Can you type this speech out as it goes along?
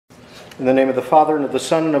In the name of the Father, and of the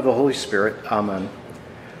Son, and of the Holy Spirit. Amen.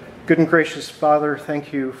 Good and gracious Father,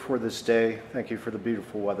 thank you for this day. Thank you for the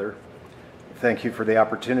beautiful weather. Thank you for the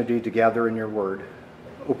opportunity to gather in your word.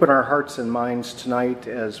 Open our hearts and minds tonight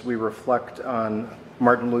as we reflect on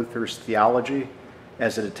Martin Luther's theology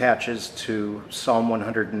as it attaches to Psalm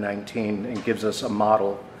 119 and gives us a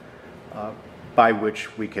model by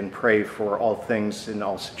which we can pray for all things in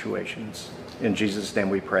all situations. In Jesus' name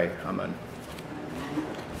we pray. Amen.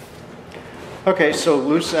 Okay, so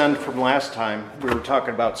loose end from last time, we were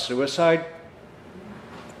talking about suicide,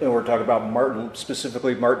 and we're talking about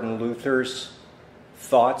specifically Martin Luther's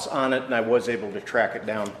thoughts on it, and I was able to track it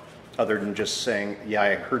down other than just saying, yeah,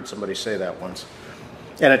 I heard somebody say that once.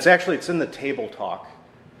 And it's in the Table Talk.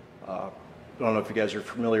 I don't know if you guys are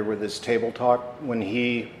familiar with his Table Talk. When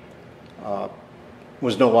he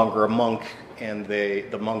was no longer a monk, and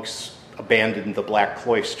the monks abandoned the Black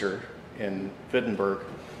Cloister in Wittenberg,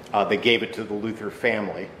 they gave it to the Luther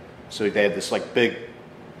family. So they had this big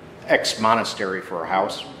ex-monastery for a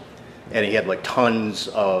house. And he had tons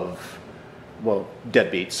of,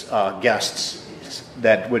 deadbeats, guests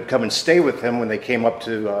that would come and stay with him when they came up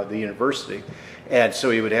to the university. And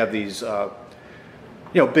so he would have these,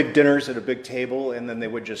 big dinners at a big table, and then they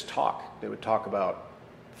would just talk. They would talk about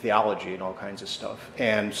theology and all kinds of stuff.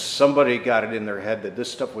 And somebody got it in their head that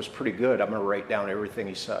this stuff was pretty good. I'm going to write down everything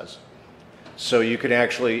he says. So you can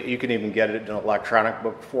even get it in electronic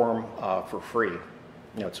book form for free.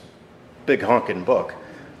 It's a big honking book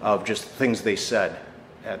of just things they said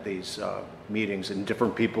at these meetings, and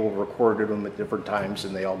different people recorded them at different times,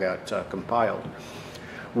 and they all got compiled.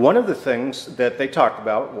 One of the things that they talked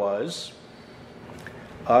about was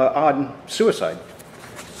on suicide.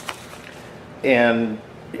 And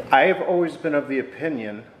I have always been of the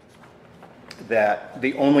opinion that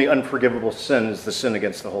the only unforgivable sin is the sin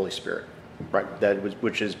against the Holy Spirit. Right,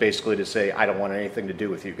 which is basically to say, I don't want anything to do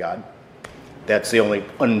with you, God. That's the only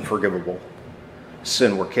unforgivable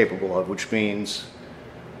sin we're capable of, which means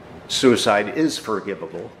suicide is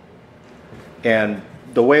forgivable. And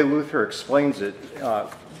the way Luther explains it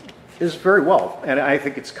is very well, and I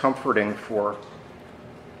think it's comforting for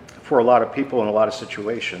a lot of people in a lot of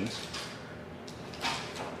situations.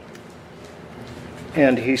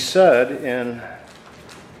 And he said in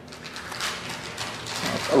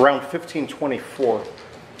around 1524,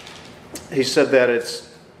 he said that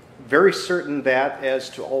it's very certain that as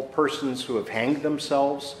to all persons who have hanged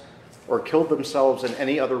themselves or killed themselves in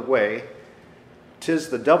any other way, 'tis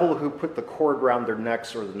the devil who put the cord round their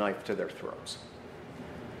necks or the knife to their throats.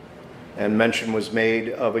 And mention was made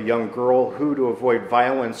of a young girl who, to avoid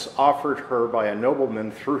violence offered her by a nobleman,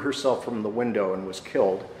 threw herself from the window and was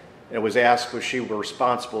killed. And it was asked was she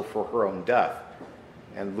responsible for her own death.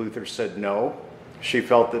 And Luther said no. She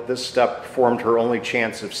felt that this step formed her only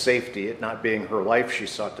chance of safety, it not being her life she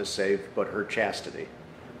sought to save, but her chastity.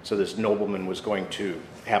 So this nobleman was going to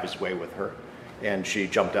have his way with her, and she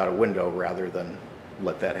jumped out a window rather than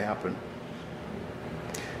let that happen.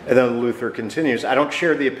 And then Luther continues, I don't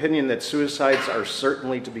share the opinion that suicides are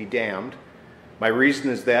certainly to be damned. My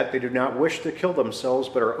reason is that they do not wish to kill themselves,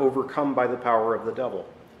 but are overcome by the power of the devil.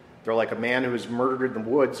 They're like a man who is murdered in the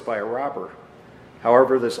woods by a robber.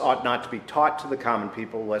 However, this ought not to be taught to the common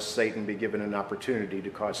people, lest Satan be given an opportunity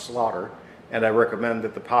to cause slaughter. And I recommend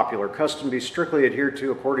that the popular custom be strictly adhered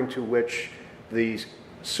to, according to which the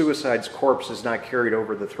suicide's corpse is not carried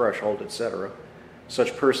over the threshold, etc.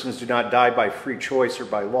 Such persons do not die by free choice or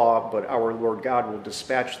by law, but our Lord God will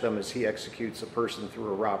dispatch them as he executes a person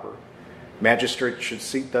through a robber. Magistrates should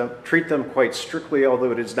treat them quite strictly,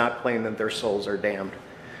 although it is not plain that their souls are damned.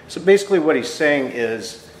 So basically what he's saying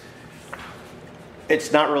is,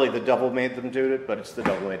 it's not really the devil made them do it, but it's the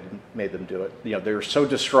devil made them do it. They were so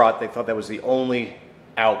distraught, they thought that was the only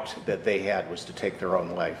out that they had was to take their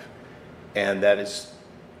own life. And that is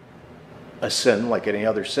a sin like any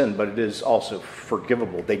other sin, but it is also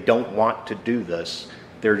forgivable. They don't want to do this.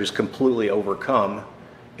 They're just completely overcome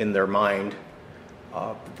in their mind.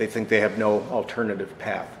 They think they have no alternative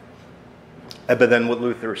path. But then what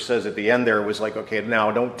Luther says at the end there was okay,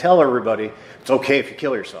 now don't tell everybody it's okay if you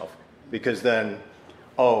kill yourself, because then,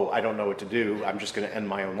 I don't know what to do. I'm just going to end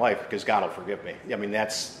my own life because God will forgive me. I mean,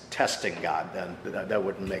 that's testing God then. That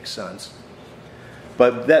wouldn't make sense.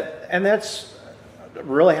 But that's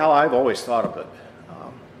really how I've always thought of it.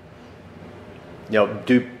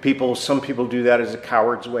 Some people do that as a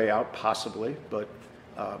coward's way out, possibly, but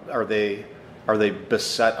are they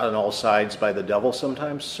beset on all sides by the devil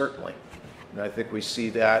sometimes? Certainly. And I think we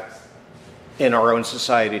see that in our own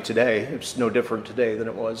society today. It's no different today than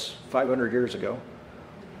it was 500 years ago.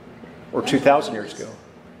 Or 2,000 years ago.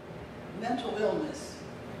 Mental illness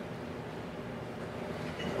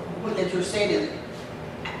that you're saying is,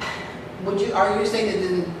 are you saying that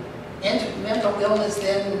then mental illness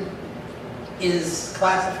then is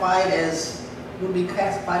would be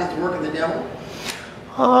classified as the work of the devil?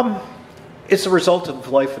 It's a result of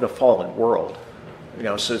life in a fallen world.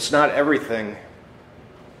 So it's not everything,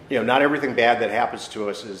 not everything bad that happens to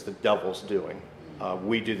us is the devil's doing.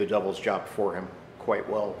 We do the devil's job for him quite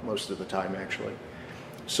well most of the time, actually.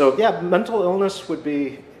 So yeah, mental illness would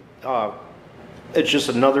be, it's just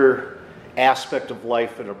another aspect of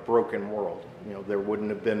life in a broken world. There wouldn't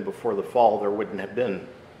have been, before the fall, there wouldn't have been,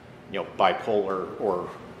 bipolar or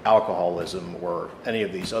alcoholism or any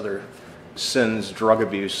of these other sins, drug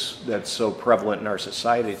abuse that's so prevalent in our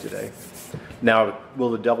society today. Now,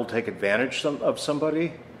 will the devil take advantage of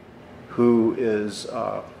somebody who is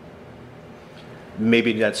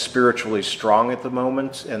maybe not spiritually strong at the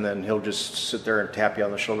moment, and then he'll just sit there and tap you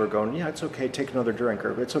on the shoulder going, yeah, it's okay, take another drink,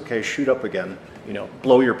 or it's okay, shoot up again,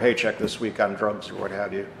 blow your paycheck this week on drugs or what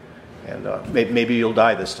have you, and maybe you'll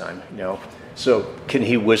die this time, So can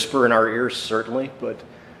he whisper in our ears? Certainly,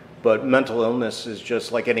 but mental illness is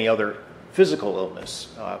just like any other physical illness.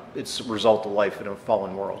 It's a result of life in a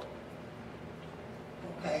fallen world.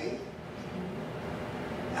 Okay.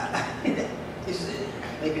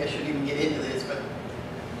 Maybe I shouldn't even get into this, but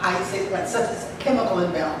I say that's such a chemical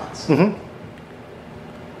imbalance. Mm-hmm.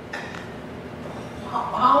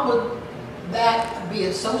 How would that be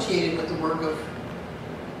associated with the work of?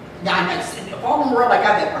 Now, in the fallen world, I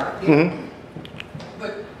got that part. Mm-hmm.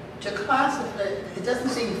 But to classify, it doesn't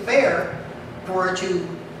seem fair for it to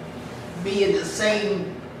be in the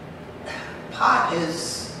same pot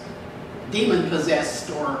as demon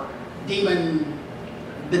possessed or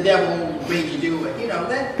the devil made you do it.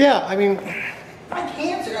 That. Yeah, I mean. Like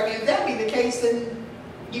cancer. I mean, if that be the case, then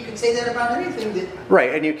you could say that about anything.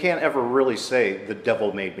 Right, and you can't ever really say the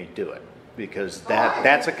devil made me do it, because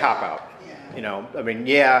that's a cop out. Yeah. I mean,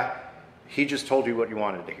 yeah, he just told you what you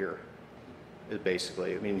wanted to hear.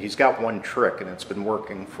 Basically, I mean, he's got one trick, and it's been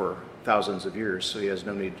working for thousands of years, so he has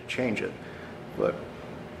no need to change it.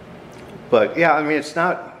 But yeah, I mean, it's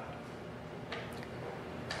not.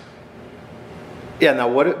 Yeah. Now,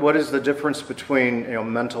 what is the difference between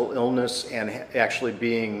mental illness and actually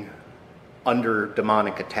being under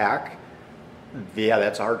demonic attack? Yeah,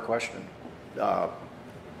 that's a hard question.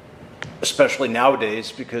 Especially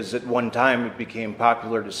nowadays, because at one time it became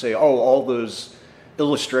popular to say, "Oh, all those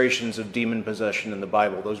illustrations of demon possession in the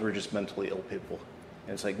Bible, those were just mentally ill people."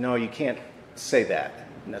 And it's like, no, you can't say that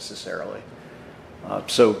necessarily.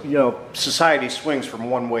 So, society swings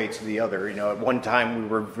from one way to the other. At one time we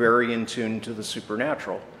were very in tune to the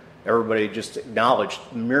supernatural. Everybody just acknowledged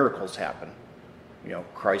miracles happen.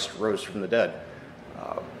 Christ rose from the dead.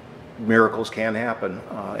 Miracles can happen,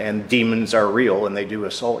 and demons are real, and they do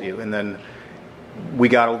assault you. And then we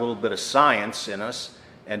got a little bit of science in us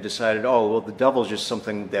and decided, oh, well, the devil's just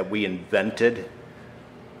something that we invented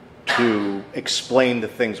to explain the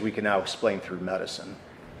things we can now explain through medicine.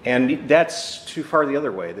 And that's too far the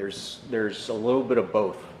other way. There's a little bit of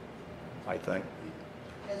both, I think.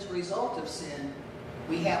 As a result of sin,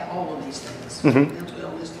 we have all of these things. Mm-hmm. Mental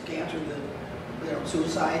illness, to cancer, to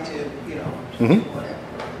suicide, to mm-hmm. whatever.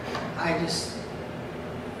 I just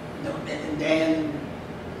and then,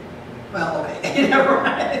 well, okay, never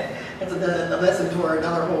mind. That's the lesson for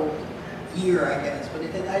another whole year, I guess. But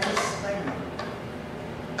I don't know.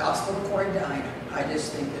 Gospel according to I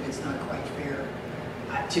just think that it's not quite fair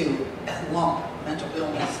to lump mental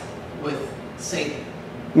illness with Satan.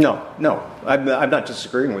 No, I'm not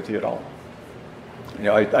disagreeing with you at all.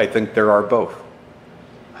 I think there are both.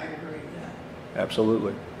 I agree with that.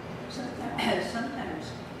 Absolutely.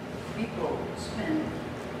 Sometimes people spend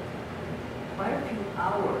quite a few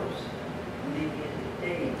hours, maybe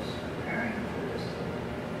days, preparing for this,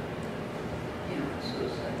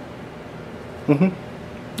 suicide.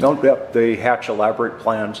 Mm-hmm. No, yep. They hatch elaborate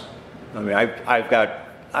plans. I mean, I've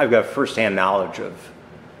got firsthand knowledge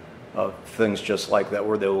of things just like that,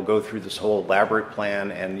 where they will go through this whole elaborate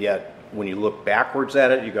plan, and yet when you look backwards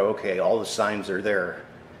at it, you go, okay, all the signs are there,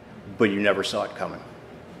 but you never saw it coming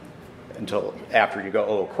until after you go,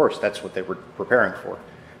 oh, of course, that's what they were preparing for.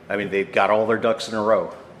 I mean, they've got all their ducks in a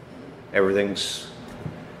row. Everything's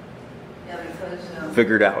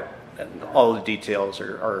figured out, and all the details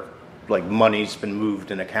are like money's been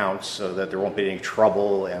moved in accounts so that there won't be any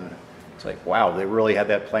trouble, and it's like, wow, they really had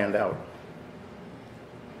that planned out.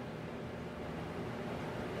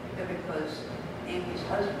 Yeah, because Amy's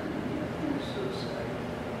husband committed suicide,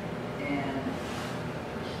 and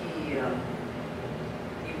he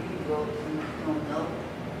wrote a note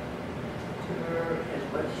to her as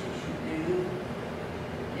what she should do,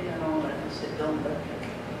 and he said, don't let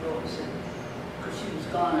wrote and said, because she was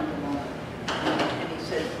gone at the moment. And he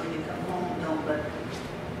said, when you come home, don't let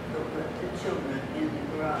the children in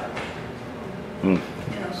the garage. Hmm.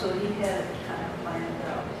 You know, so he had it kind of planned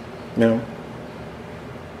out. No.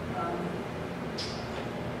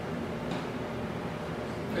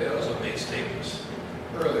 I also made statements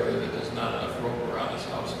earlier that there's not enough rope around this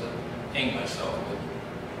house to hang myself with.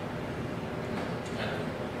 And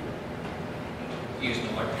use an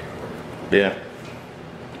electric cord. Yeah.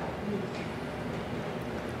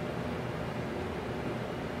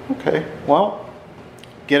 Okay, well,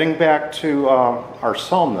 getting back to our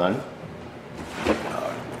psalm then,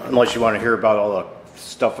 unless you want to hear about all the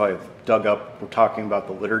stuff I've dug up, we're talking about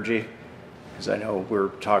the liturgy, because I know we're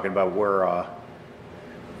talking about where,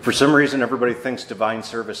 for some reason, everybody thinks divine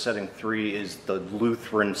service setting 3 is the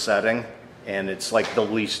Lutheran setting, and it's like the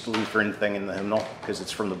least Lutheran thing in the hymnal, because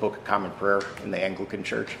it's from the Book of Common Prayer in the Anglican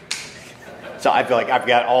Church. So I feel like I've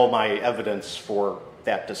got all my evidence for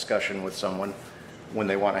that discussion with someone when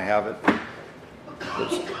they want to have it.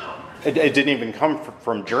 It didn't even come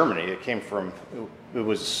from Germany. It came from, it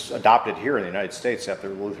was adopted here in the United States after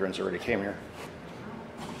the Lutherans already came here.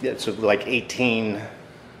 Yeah, so like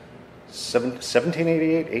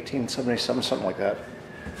 1788, 1877, something like that.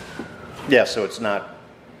 Yeah, so it's not,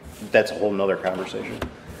 that's a whole nother conversation.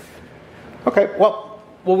 Okay, well,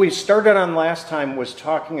 what we started on last time was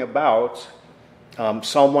talking about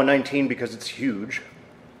Psalm 119 because it's huge.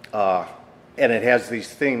 And it has these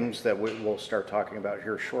themes that we'll start talking about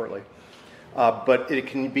here shortly. But it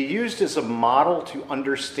can be used as a model to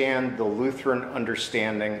understand the Lutheran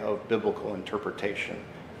understanding of biblical interpretation,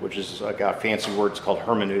 which is got fancy words called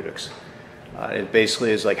hermeneutics. It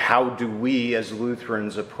basically is like, how do we as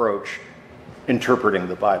Lutherans approach interpreting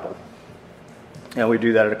the Bible? And we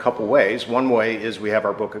do that in a couple ways. One way is we have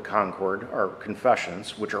our Book of Concord, our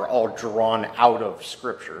confessions, which are all drawn out of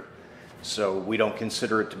Scripture. So we don't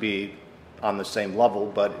consider it to be on the same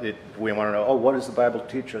level, but we want to know, what does the Bible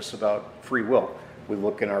teach us about free will? We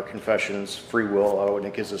look in our confessions, free will, and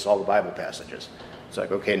it gives us all the Bible passages. It's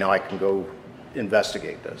like, okay, now I can go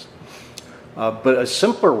investigate this. But a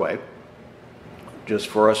simpler way, just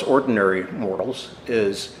for us ordinary mortals,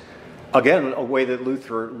 is, again, a way that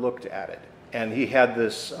Luther looked at it. And he had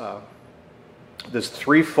this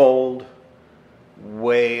threefold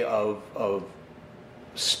way of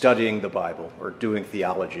studying the Bible, or doing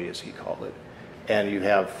theology, as he called it. And you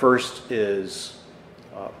have, first is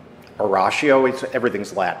oratio.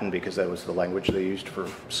 Everything's Latin because that was the language they used for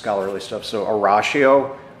scholarly stuff. So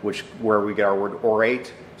oratio, where we get our word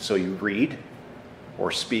orate, so you read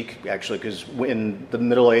or speak, actually, because in the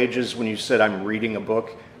Middle Ages, when you said, I'm reading a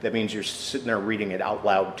book, that means you're sitting there reading it out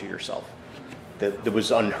loud to yourself. That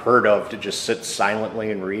was unheard of to just sit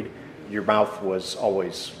silently and read. Your mouth was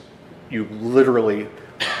always, you literally,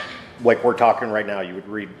 like we're talking right now, you would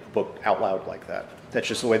read a book out loud like that. That's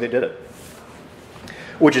just the way they did it.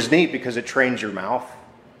 Which is neat because it trains your mouth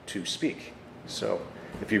to speak. So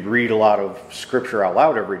if you read a lot of scripture out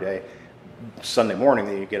loud every day, Sunday morning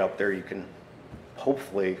that you get up there, you can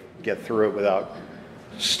hopefully get through it without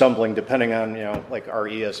stumbling, depending on, like our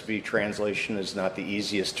ESV translation is not the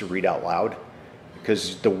easiest to read out loud,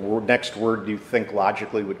 because the next word you think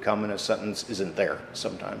logically would come in a sentence isn't there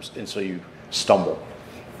sometimes, and so you stumble.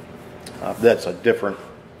 That's a different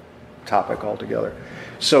topic altogether.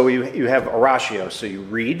 So you have oratio, so you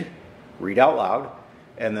read out loud,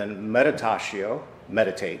 and then meditatio,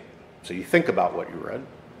 meditate, so you think about what you read.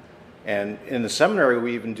 And in the seminary,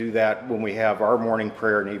 we even do that when we have our morning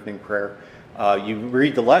prayer and evening prayer. You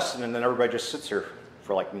read the lesson, and then everybody just sits here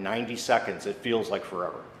for like 90 seconds. It feels like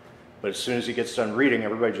forever. But as soon as he gets done reading,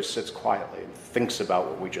 everybody just sits quietly and thinks about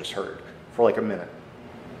what we just heard for like a minute.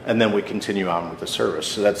 And then we continue on with the service.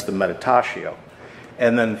 So that's the meditatio.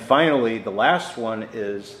 And then finally, the last one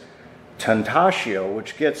is tentatio,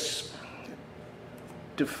 which gets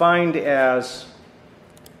defined as,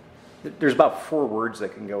 there's about 4 words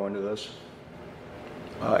that can go into this.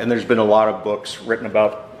 And there's been a lot of books written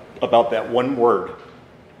about that one word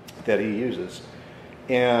that he uses.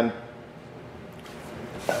 And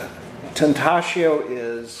tentatio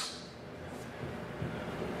is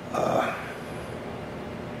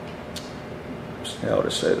how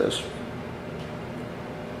to say this.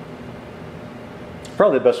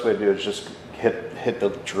 Probably the best way to do it is just hit the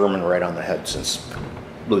German right on the head, since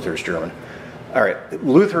Luther's German. All right,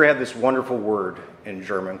 Luther had this wonderful word in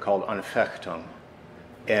German called Anfechtung.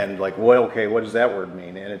 And like, well, okay, what does that word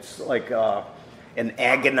mean? And it's like an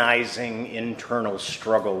agonizing internal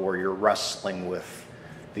struggle where you're wrestling with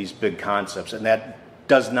these big concepts. And that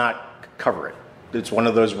does not cover it. It's one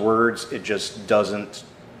of those words, it just doesn't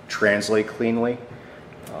translate cleanly.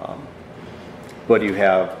 But you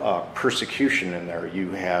have persecution in there,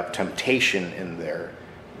 you have temptation in there,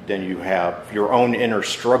 then you have your own inner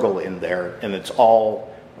struggle in there, and it's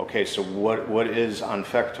all, okay, so what is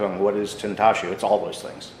Anfechtung, what is tentatio? It's all those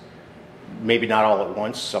things. Maybe not all at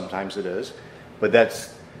once, sometimes it is, but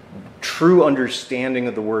that's true understanding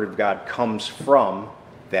of the Word of God comes from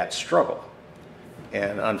that struggle.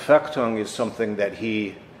 And Anfechtung is something that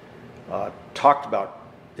he talked about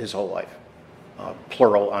his whole life,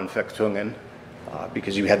 plural Anfechtungen,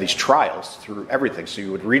 because you had these trials through everything. So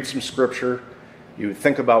you would read some scripture, you would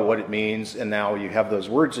think about what it means, and now you have those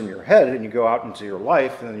words in your head, and you go out into your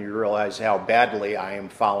life, and then you realize how badly I am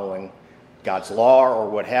following God's law or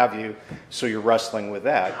what have you, so you're wrestling with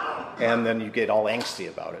that, and then you get all angsty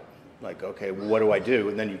about it. Like, okay, what do I do?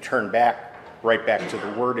 And then you turn back, right back to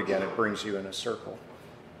the Word again. It brings you in a circle.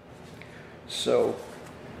 So,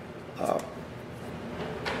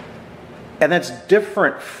 and that's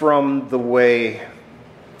different from the way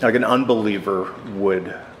like an unbeliever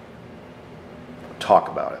would talk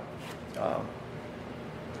about it.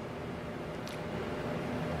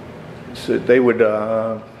 So they would,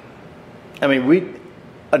 an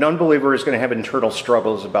unbeliever is going to have internal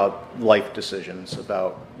struggles about life decisions,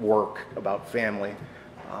 about work, about family,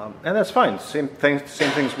 and that's fine. Same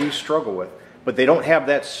things we struggle with. But they don't have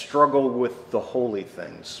that struggle with the holy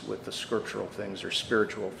things, with the scriptural things or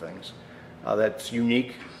spiritual things. That's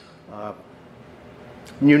unique to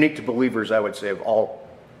believers, I would say, of all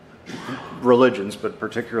religions, but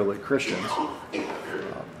particularly Christians.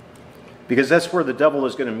 Because that's where the devil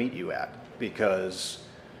is going to meet you at. Because,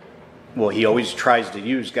 well, he always tries to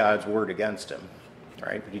use God's word against him,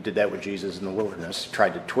 right? He did that with Jesus in the wilderness. He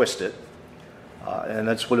tried to twist it. And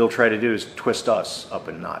that's what he'll try to do, is twist us up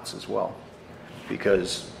in knots as well.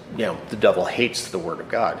 Because, the devil hates the word of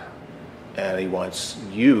God. And he wants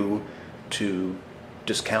you to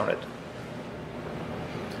discount it.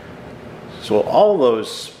 So all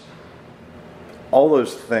those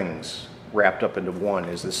things wrapped up into one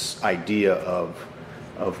is this idea of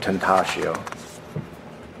tentatio.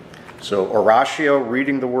 So oratio,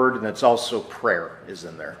 reading the word, and it's also prayer is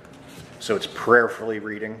in there. So it's prayerfully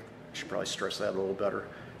reading. I should probably stress that a little better.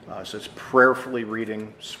 So it's prayerfully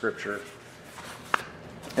reading Scripture.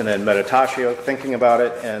 And then meditatio, thinking about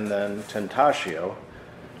it, and then tentatio,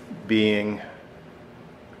 being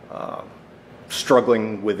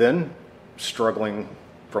struggling within, struggling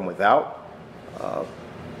from without.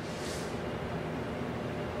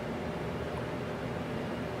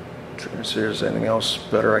 Trying to see if there's anything else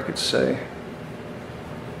better I could say.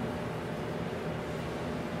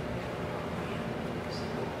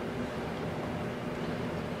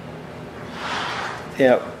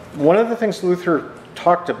 Yeah, one of the things Luther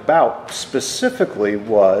talked about specifically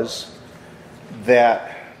was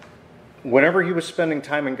that whenever he was spending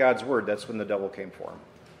time in God's Word, that's when the devil came for him.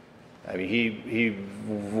 I mean, he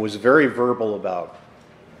was very verbal about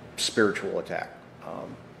spiritual attack.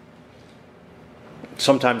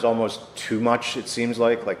 Sometimes almost too much, it seems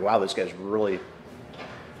like, wow, this guy's really,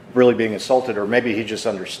 really being assaulted, or maybe he just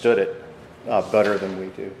understood it better than we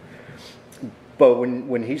do. But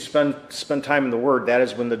when he spent time in the Word, that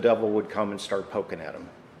is when the devil would come and start poking at him.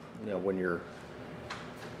 When you're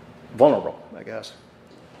vulnerable, I guess.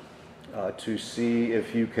 To see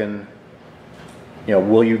if you can,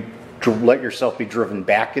 will you let yourself be driven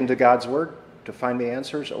back into God's Word to find the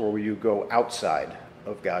answers, or will you go outside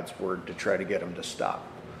of God's Word to try to get him to stop?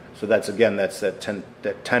 So that's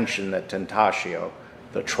that tension, that tentatio,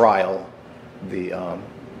 the trial, the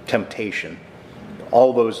temptation.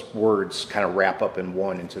 All those words kind of wrap up in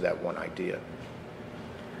one, into that one idea.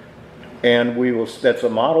 And that's a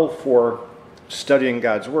model for studying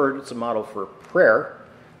God's Word. It's a model for prayer.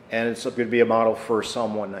 And it's going to be a model for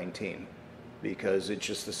Psalm 119. Because it's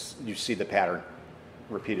just this, you see the pattern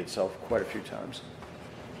repeat itself quite a few times.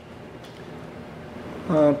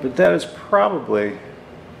 But that is probably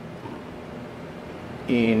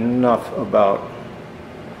enough about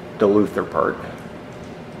the Luther part.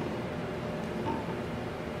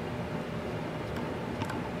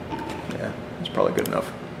 Yeah, it's probably good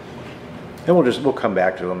enough. And we'll come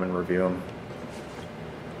back to them and review them.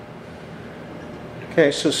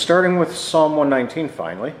 Okay, so starting with Psalm 119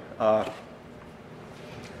 finally.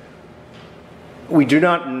 We do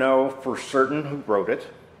not know for certain who wrote it.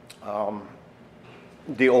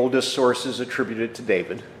 The oldest source is attributed to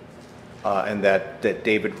David, and that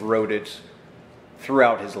David wrote it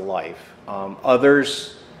throughout his life.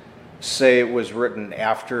 Others say it was written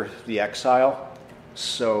after the exile,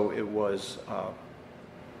 so it was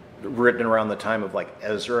written around the time of like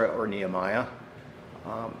Ezra or Nehemiah.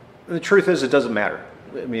 The truth is, it doesn't matter.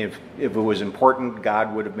 I mean, if it was important,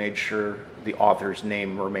 God would have made sure the author's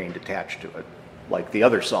name remained attached to it, like the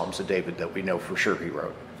other Psalms of David that we know for sure he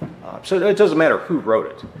wrote. So it doesn't matter who wrote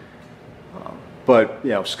it. But, you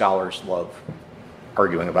know, scholars love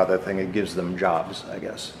arguing about that thing. It gives them jobs, I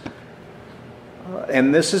guess.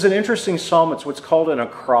 And this is an interesting psalm. It's what's called an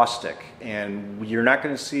acrostic. And you're not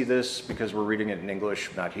going to see this because we're reading it in English,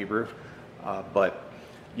 not Hebrew. But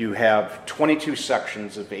you have 22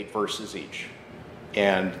 sections of 8 verses each.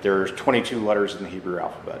 And there's 22 letters in the Hebrew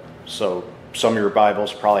alphabet. So some of your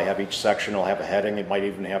Bibles probably have each section will have a heading. It might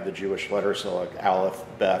even have the Jewish letters, so like Aleph,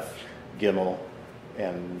 Beth, Gimel,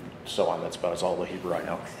 and so on. That's about all the Hebrew I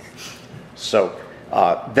know. So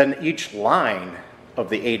then each line of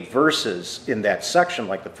the 8 verses in that section,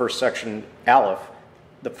 like the first section, Aleph,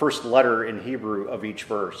 the first letter in Hebrew of each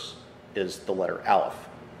verse is the letter Aleph.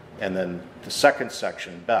 And then the second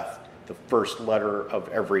section, Beth, the first letter of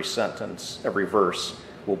every sentence, every verse,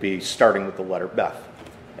 will be starting with the letter Beth.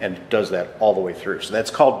 And it does that all the way through. So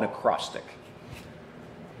that's called an acrostic.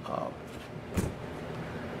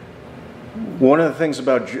 One of the things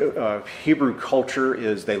about Hebrew culture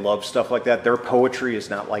is they love stuff like that. Their poetry is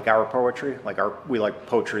not like our poetry. We like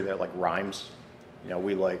poetry that like rhymes. You know,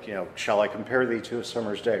 we like, you know, shall I compare thee to a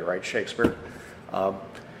summer's day, right? Shakespeare.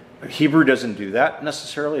 Hebrew doesn't do that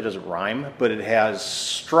necessarily. It doesn't rhyme, but it has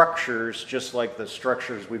structures just like the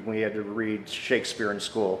structures we had to read Shakespeare in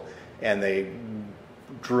school, and they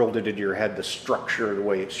drilled it into your head, the structure, the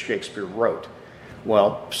way Shakespeare wrote.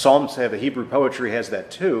 Well, Psalms have, Hebrew poetry has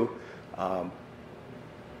that too, and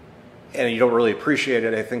you don't really appreciate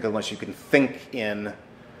it, I think, unless you can think in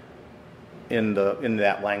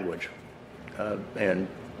that language, and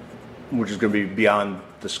which is going to be beyond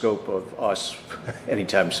the scope of us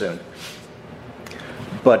anytime soon.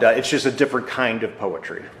 But it's just a different kind of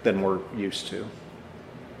poetry than we're used to.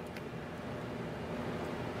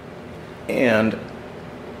 And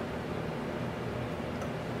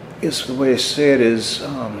I guess the way I say it is,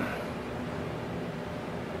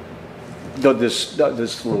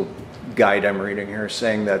 this little guide I'm reading here is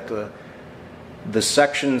saying that the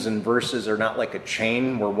sections and verses are not like a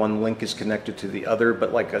chain where one link is connected to the other,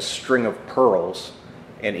 but like a string of pearls,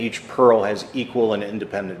 and each pearl has equal and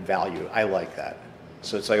independent value. I like that.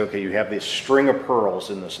 So it's like, okay, you have this string of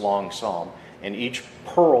pearls in this long psalm, and each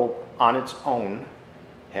pearl on its own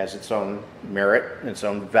has its own merit and its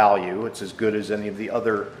own value. It's as good as any of the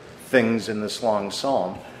other things in this long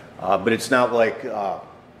psalm, but it's not like a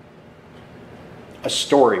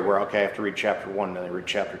story where, okay, I have to read chapter 1, then I read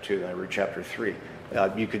chapter 2, then I read chapter 3.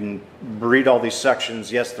 You can read all these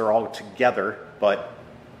sections. Yes, they're all together, but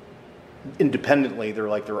independently, they're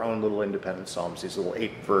like their own little independent psalms, these little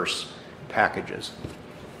 8-verse packages.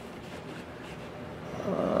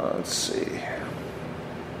 Let's see.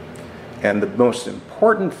 And the most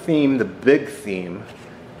important theme, the big theme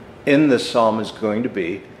in this psalm is going to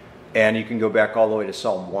be, and you can go back all the way to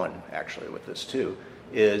Psalm 1, actually, with this too,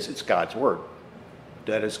 is it's God's Word.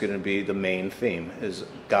 That is going to be the main theme, is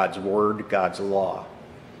God's Word, God's law.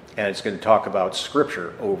 And it's going to talk about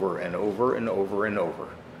Scripture over and over and over and over.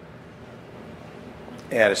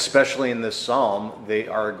 And especially in this psalm, they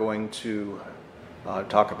are going to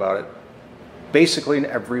talk about it basically in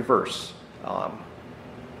every verse,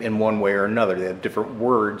 in one way or another. They have different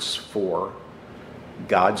words for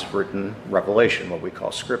God's written revelation, what we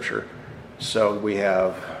call Scripture. So we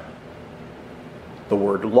have the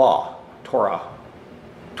word law, Torah,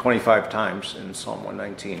 25 times in Psalm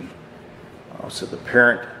 119. So the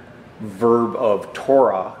parent verb of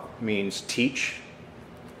Torah means teach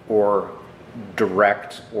or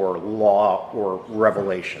direct or law or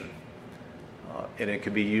revelation. And it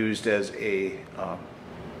can be used as a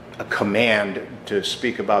command to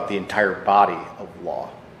speak about the entire body of law.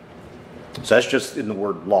 So that's just in the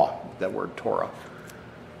word law, that word Torah.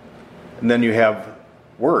 And then you have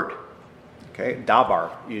word, okay,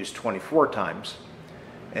 dabar, used 24 times.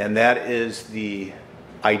 And that is the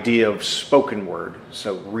idea of spoken word.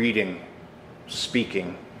 So reading,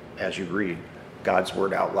 speaking as you read God's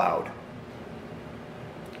word out loud.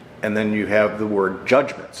 And then you have the word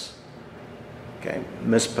judgments, okay,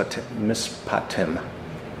 mispatim,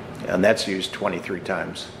 and that's used 23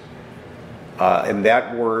 times. And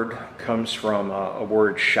that word comes from a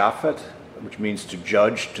word shafat, which means to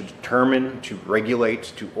judge, to determine, to regulate,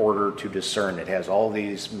 to order, to discern. It has all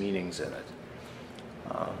these meanings in it.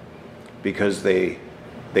 Because they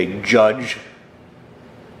judge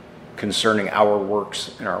concerning our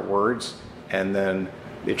works and our words, and then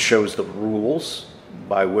it shows the rules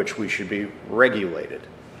by which we should be regulated.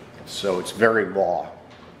 So it's very law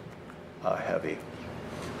heavy.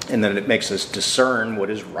 And then it makes us discern what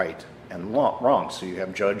is right and wrong. So you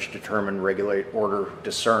have judge, determine, regulate, order,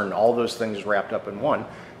 discern, all those things wrapped up in one,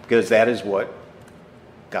 because that is what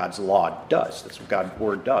God's law does. That's what God's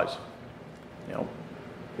word does. You know,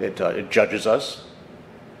 it judges us,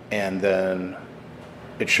 and then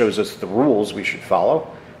it shows us the rules we should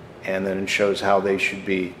follow, and then it shows how they should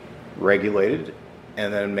be regulated,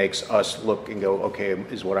 and then makes us look and go, okay,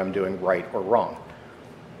 is what I'm doing right or wrong?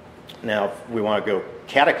 Now, if we want to go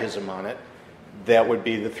catechism on it, that would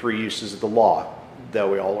be the three uses of the law that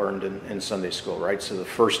we all learned in Sunday school, right? So the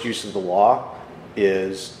first use of the law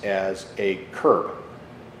is as a curb.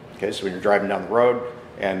 Okay, so when you're driving down the road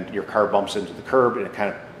and your car bumps into the curb, and it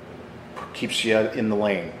kind of keeps you in the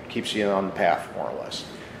lane, keeps you on the path, more or less.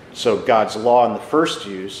 So God's law in the first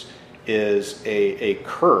use is a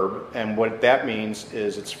curb, and what that means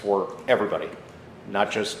is it's for everybody, not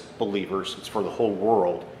just believers. It's for the whole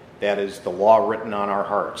world. That is the law written on our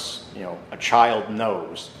hearts. You know, a child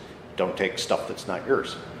knows, don't take stuff that's not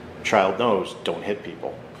yours. A child knows, don't hit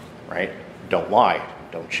people, right? Don't lie,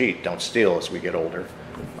 don't cheat, don't steal as we get older.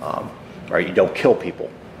 Right? You don't kill people.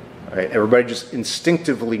 Right? Everybody just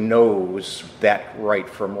instinctively knows that right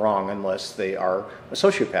from wrong, unless they are a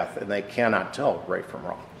sociopath and they cannot tell right from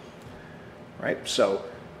wrong. Right? So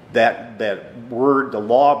that word, the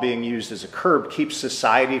law being used as a curb, keeps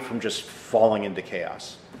society from just falling into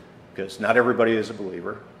chaos. Because not everybody is a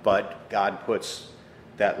believer, but God puts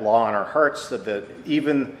that law in our hearts so that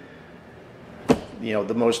even, you know,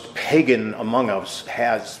 the most pagan among us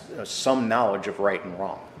has some knowledge of right and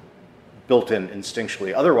wrong, built in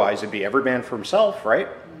instinctually. Otherwise, it'd be every man for himself, right?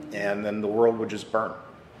 And then the world would just burn.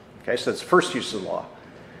 Okay, so that's the first use of the law.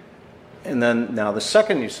 And then now the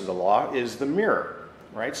second use of the law is the mirror,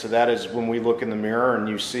 right? So that is when we look in the mirror and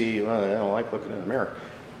you see, well, I don't like looking in the mirror.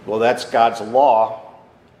 Well, that's God's law,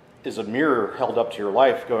 is a mirror held up to your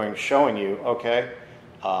life showing you, okay,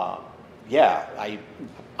 wow, yeah,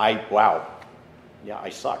 I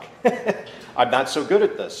suck. I'm not so good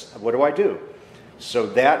at this. What do I do? So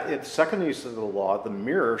that second use of the law, the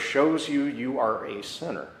mirror, shows you you are a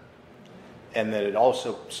sinner. And then it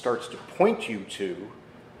also starts to point you to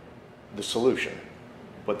the solution.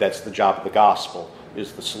 But that's the job of the gospel,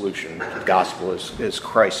 is the solution. The gospel is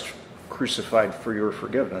Christ crucified for your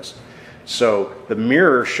forgiveness. So the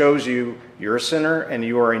mirror shows you you're a sinner and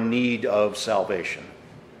you are in need of salvation.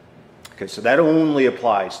 Okay, so that only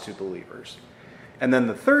applies to believers. And then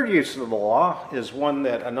the third use of the law is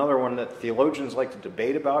another one that theologians like to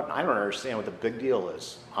debate about, and I don't understand what the big deal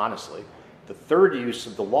is, honestly. The third use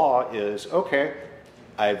of the law is, okay,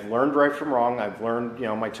 I've learned right from wrong, I've learned,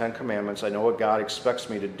 my 10 commandments, I know what God expects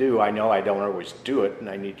me to do, I know I don't always do it, and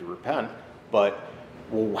I need to repent, but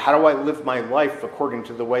well, how do I live my life according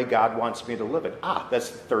to the way God wants me to live it? That's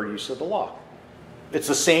the third use of the law. It's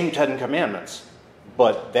the same 10 commandments,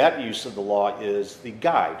 but that use of the law is the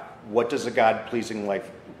guide. What does a God-pleasing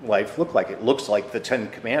life look like? It looks like the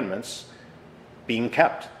 10 commandments being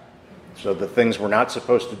kept. So the things we're not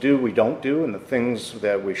supposed to do, we don't do, and the things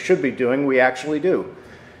that we should be doing, we actually do.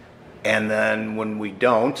 And then when we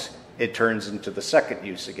don't, it turns into the second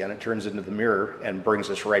use again. It turns into the mirror and brings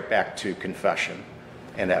us right back to confession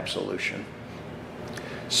and absolution.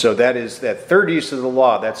 So that is that third use of the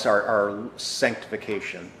law. That's our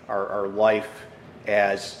sanctification, our life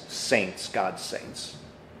as saints, God's saints,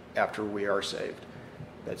 after we are saved.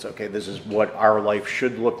 That's okay. This is what our life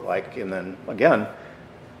should look like. And then again,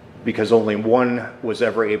 because only one was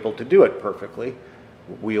ever able to do it perfectly,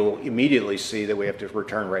 we'll immediately see that we have to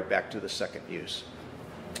return right back to the second use.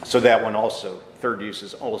 So that one also, third use,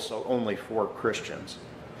 is also only for Christians.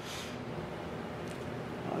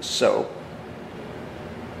 So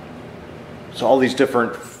all these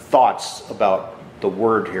different thoughts about the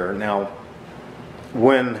word here. Now,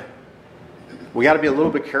 when we got to be a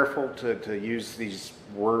little bit careful to use these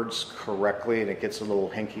words correctly, and it gets a little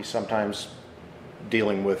hinky sometimes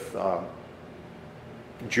dealing with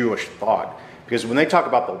Jewish thought, because when they talk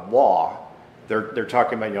about the law, they're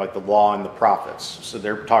talking about like the law and the prophets. So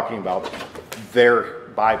they're talking about their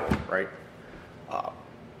Bible, right?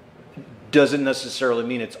 Doesn't necessarily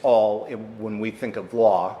mean it's all. When we think of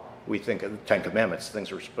law, we think of the 10 Commandments, things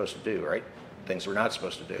we're supposed to do, right? Things we're not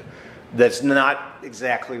supposed to do. That's not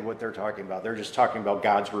exactly what they're talking about. They're just talking about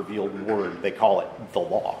God's revealed word. They call it the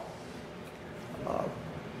law.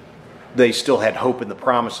 They still had hope in the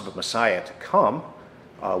promise of a Messiah to come,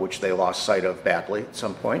 which they lost sight of badly at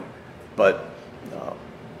some point. But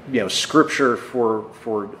Scripture for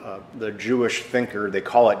the Jewish thinker, they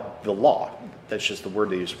call it the law. That's just the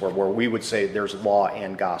word they use for it, where we would say there's law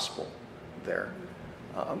and gospel there.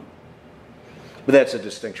 But that's a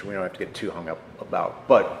distinction we don't have to get too hung up about.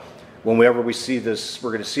 But whenever we see this,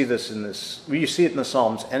 we're going to see this in this, you see it in the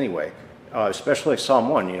Psalms anyway, especially like Psalm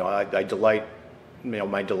 1, you know, I delight, you know,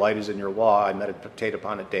 my delight is in your law, I meditate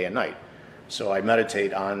upon it day and night. So I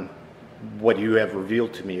meditate on what you have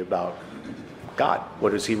revealed to me about God.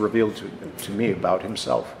 What has he revealed to me about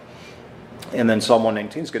himself? And then Psalm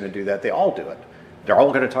 119 is going to do that. They all do it. They're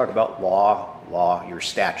all going to talk about law, your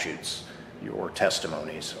statutes, your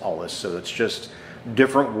testimonies, all this. So it's just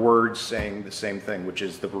different words saying the same thing, which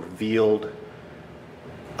is the revealed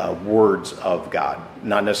words of God,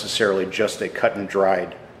 not necessarily just a cut and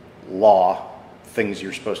dried law, things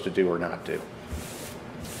you're supposed to do or not do.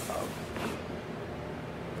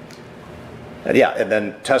 And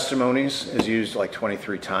then testimonies is used like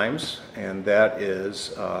 23 times, and that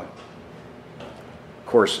is, of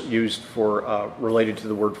course, used for related to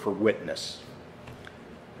the word for witness.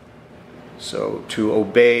 So to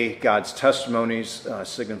obey God's testimonies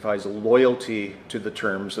signifies loyalty to the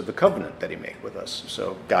terms of the covenant that he made with us.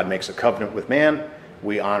 So God makes a covenant with man,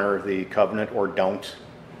 we honor the covenant or don't,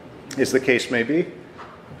 as the case may be,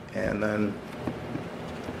 and then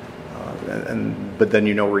but then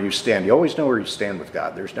you know where you stand. You always know where you stand with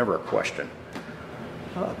God. There's never a question.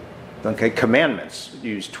 Commandments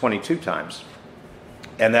used 22 times.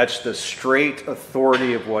 And that's the straight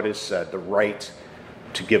authority of what is said, the right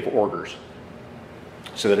to give orders.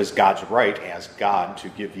 So that is God's right as God to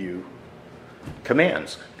give you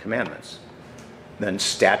commandments. Then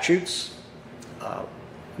statutes,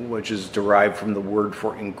 which is derived from the word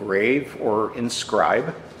for engrave or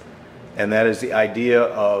inscribe. And that is the idea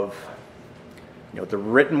of, you know, the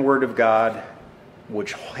written word of God,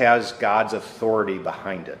 which has God's authority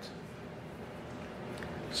behind it.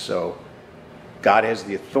 So God has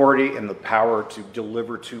the authority and the power to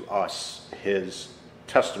deliver to us his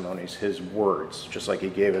testimonies, his words, just like he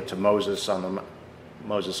gave it to Moses on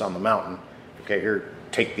the mountain. Okay, here,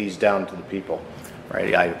 take these down to the people.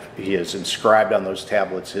 Right? He has inscribed on those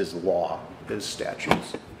tablets his law, his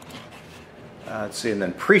statutes. Let's see, and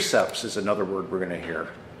then precepts is another word we're going to hear.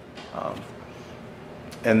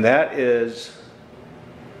 And that is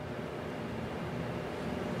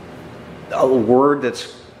a word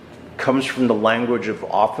that comes from the language of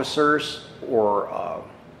officers or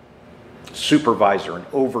supervisor, an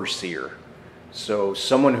overseer. So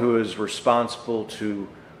someone who is responsible to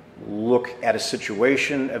look at a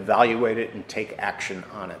situation, evaluate it, and take action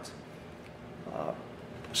on it.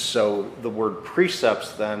 So the word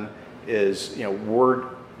precepts then is, you know,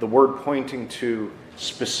 the word pointing to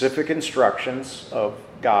specific instructions of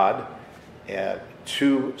God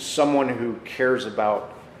to someone who cares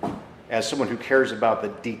about, as someone who cares about the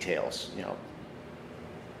details. You know,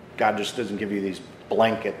 God just doesn't give you these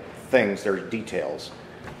blanket things. There's details.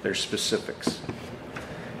 There's specifics.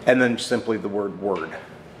 And then simply the word,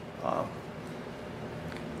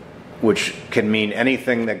 which can mean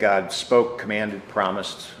anything that God spoke, commanded,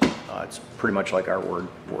 promised. It's pretty much like our word.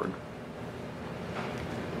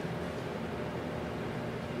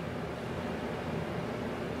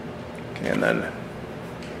 Okay, and then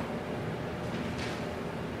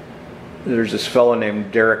there's this fellow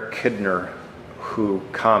named Derek Kidner who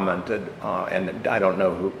commented, and I don't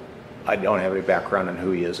have any background on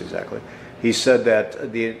who he is exactly. He said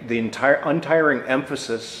that the entire untiring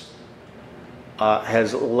emphasis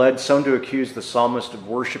has led some to accuse the psalmist of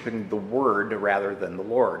worshiping the Word rather than the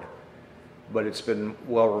Lord. But it's been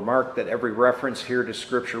well remarked that every reference here to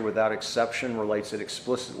Scripture without exception relates it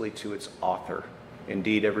explicitly to its author.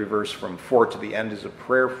 Indeed, every verse from 4 to the end is a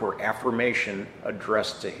prayer for affirmation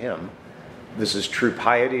addressed to him. This is true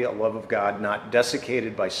piety, a love of God, not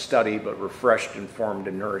desiccated by study, but refreshed, informed,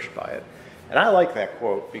 and nourished by it. And I like that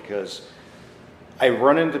quote because I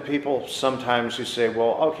run into people sometimes who say,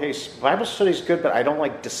 well, okay, Bible study's good, but I don't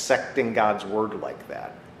like dissecting God's word like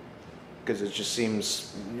that. Because it just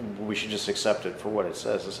seems we should just accept it for what it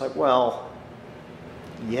says. It's like, well,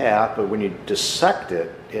 yeah, but when you dissect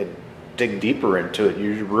it, dig deeper into it,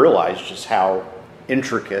 you realize just how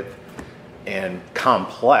intricate and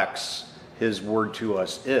complex his word to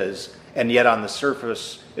us is. And yet on the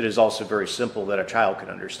surface, it is also very simple that a child can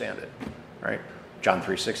understand it. Right? John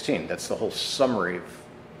 3:16, that's the whole summary of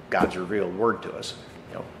God's revealed word to us.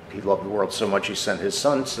 You know, he loved the world so much he sent his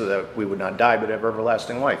son so that we would not die but have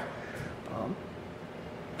everlasting life.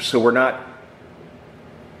 So we're not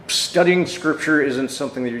studying Scripture isn't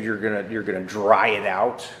something that you're gonna dry it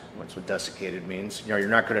out. That's what desiccated means. You know, you're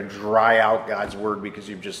not going to dry out God's word because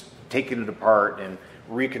you've just taken it apart and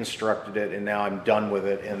reconstructed it, and now I'm done with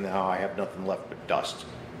it, and now I have nothing left but dust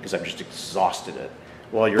because I've just exhausted it.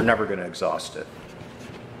 Well, you're never going to exhaust it.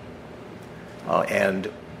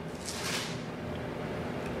 And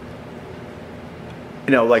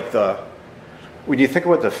like when you think of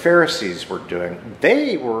what the Pharisees were doing,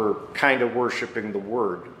 they were kind of worshiping the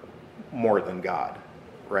Word more than God,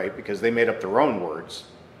 right? Because they made up their own words.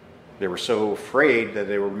 They were so afraid that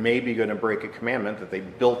they were maybe going to break a commandment that they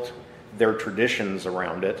built their traditions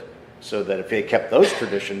around it, so that if they kept those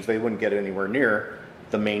traditions, they wouldn't get anywhere near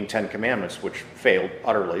the main 10 Commandments, which failed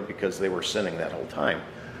utterly because they were sinning that whole time.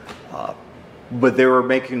 But they were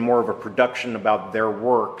making more of a production about their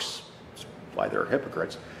works, that's why they're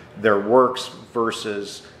hypocrites, their works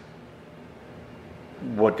versus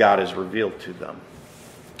what God has revealed to them.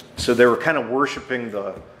 So they were kind of worshiping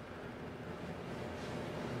the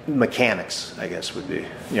mechanics, I guess would be.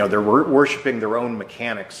 They're worshiping their own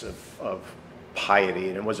mechanics of piety,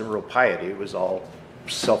 and it wasn't real piety, it was all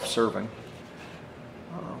self-serving.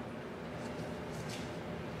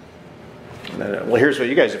 Well, here's what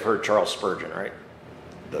you guys have heard: Charles Spurgeon, right?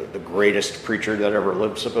 The greatest preacher that ever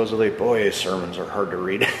lived, supposedly. Boy, his sermons are hard to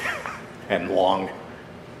read and long.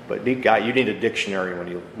 But neat guy. You need a dictionary when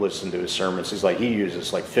you listen to his sermons. He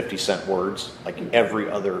uses like 50-cent words, like every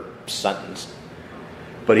other sentence.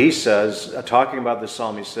 But he says, talking about this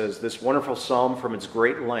psalm, he says, "This wonderful psalm, from its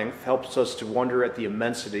great length, helps us to wonder at the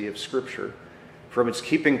immensity of Scripture. From its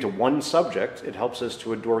keeping to one subject, it helps us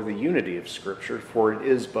to adore the unity of Scripture, for it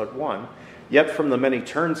is but one. Yet from the many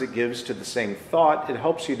turns it gives to the same thought, it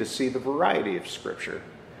helps you to see the variety of Scripture.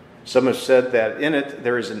 Some have said that in it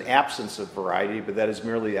there is an absence of variety, but that is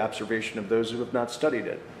merely the observation of those who have not studied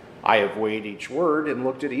it. I have weighed each word and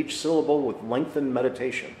looked at each syllable with lengthened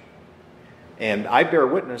meditation. And I bear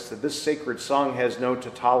witness that this sacred song has no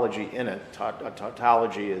tautology in it." A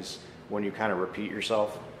tautology is when you kind of repeat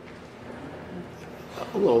yourself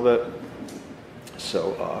a little bit.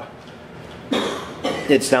 So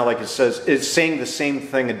it's not like it says, it's saying the same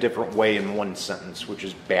thing a different way in one sentence, which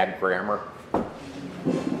is bad grammar.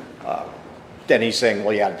 Then he's saying,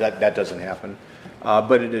 well, yeah, that doesn't happen.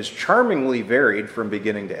 But it is charmingly varied from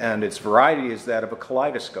beginning to end. Its variety is that of a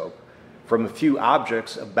kaleidoscope. From a few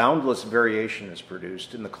objects, a boundless variation is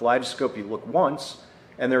produced. In the kaleidoscope, you look once,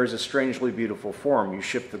 and there is a strangely beautiful form. You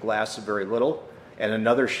shift the glass a very little, and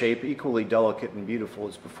another shape equally delicate and beautiful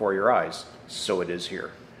is before your eyes. So it is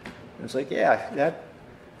here. And it's like, yeah,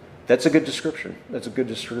 that's a good description. That's a good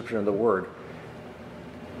description of the Word.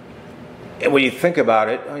 And when you think about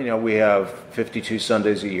it, we have 52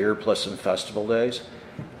 Sundays a year plus some festival days.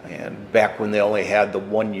 And back when they only had the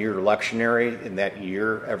 1 year lectionary, in that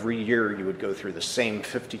year, every year you would go through the same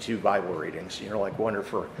 52 Bible readings. And you're like, wonder,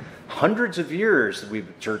 for hundreds of years the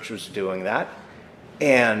church was doing that.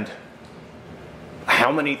 And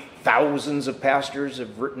how many thousands of pastors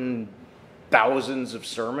have written thousands of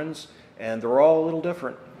sermons? And they're all a little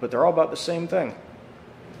different, but they're all about the same thing.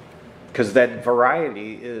 Because that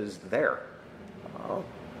variety is there.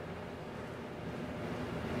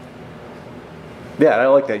 Yeah, I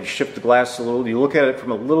like that. You shift the glass a little, you look at it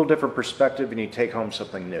from a little different perspective, and you take home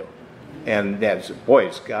something new. And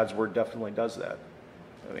God's Word definitely does that.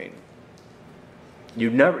 I mean,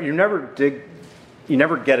 you never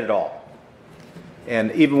get it all.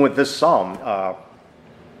 And even with this psalm,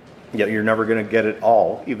 you're never going to get it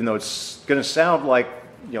all, even though it's going to sound like,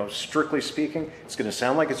 strictly speaking, it's going to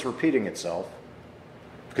sound like it's repeating itself,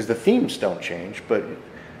 because the themes don't change, but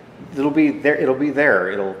it'll be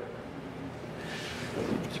there.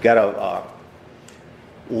 You got to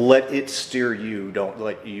let it steer you. Don't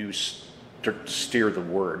let you steer the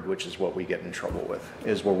Word, which is what we get in trouble with.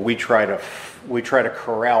 Is where we try to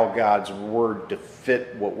corral God's Word to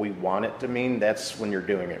fit what we want it to mean. That's when you're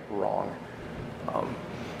doing it wrong.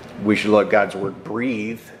 We should let God's Word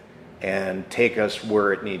breathe and take us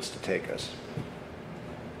where it needs to take us.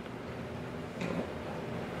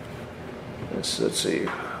 Let's see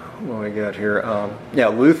what we got here.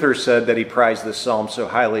 Luther said that he prized this psalm so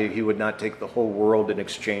highly he would not take the whole world in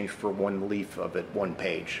exchange for one leaf of it, one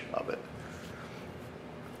page of it.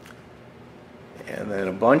 And then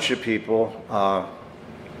a bunch of people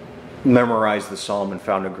memorized the psalm and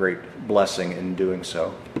found a great blessing in doing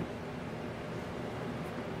so.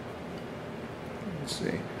 Let's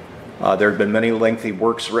see. There have been many lengthy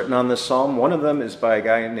works written on this psalm. One of them is by a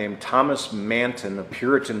guy named Thomas Manton, a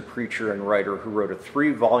Puritan preacher and writer who wrote a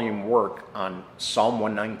 3-volume work on Psalm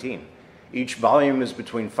 119. Each volume is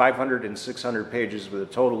between 500 and 600 pages with a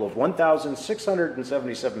total of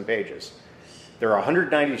 1,677 pages. There are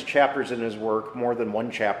 190 chapters in his work, more than one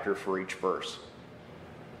chapter for each verse.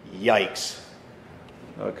 Yikes.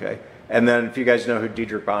 Okay. And then if you guys know who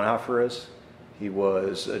Dietrich Bonhoeffer is, he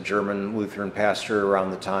was a German Lutheran pastor around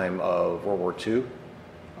the time of World War II.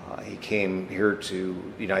 He came here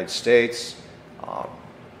to the United States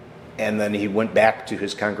And then he went back to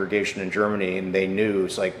his congregation in Germany, and they knew,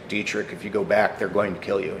 it's like, Dietrich, if you go back, they're going to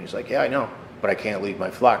kill you. And he's like, yeah, I know, but I can't leave my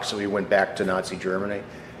flock. So he went back to Nazi Germany,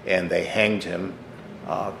 and they hanged him.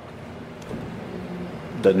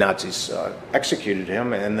 The Nazis executed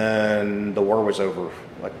him, and then the war was over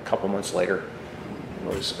like a couple months later.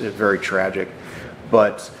 It was very tragic.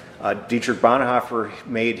 But Dietrich Bonhoeffer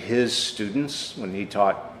made his students, when he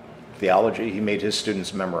taught theology, he made his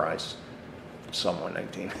students memorize Psalm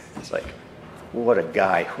 119. It's like, what a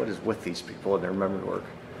guy. What is with these people and their memory work?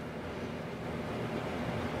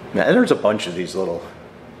 Now, and there's a bunch of these little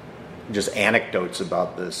just anecdotes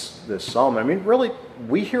about this psalm. I mean, really,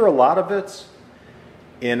 we hear a lot of it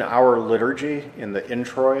in our liturgy, in the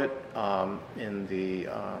introit, in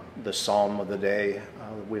the psalm of the day.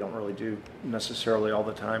 We don't really do necessarily all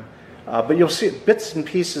the time. But you'll see bits and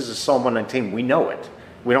pieces of Psalm 119. We know it.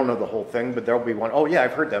 We don't know the whole thing, but there'll be one, oh yeah,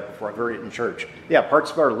 I've heard that before. I've heard it in church. Yeah,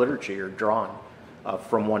 parts of our liturgy are drawn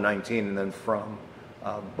from 119 and then from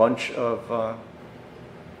a bunch of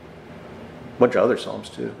other psalms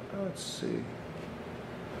too. Let's see.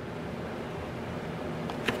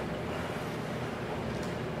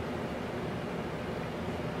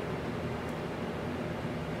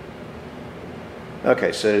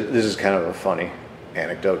 Okay, so this is kind of a funny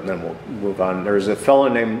anecdote, and then we'll move on. There was a fellow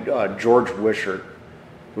named George Wishart,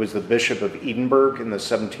 who was the Bishop of Edinburgh in the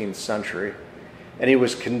 17th century, and he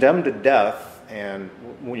was condemned to death, and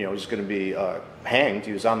he was going to be hanged.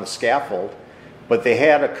 He was on the scaffold, but they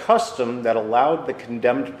had a custom that allowed the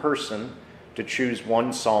condemned person to choose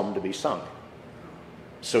one psalm to be sung.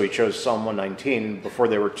 So he chose Psalm 119. Before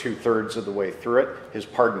they were 2/3 of the way through it, his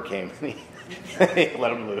pardon came, and he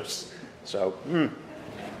let him loose. So,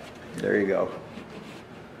 there you go.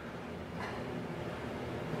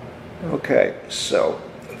 Okay, so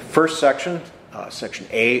first section, section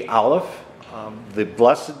A, Aleph, the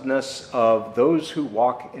blessedness of those who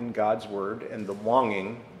walk in God's word and the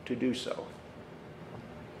longing to do so.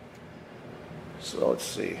 So let's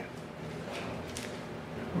see.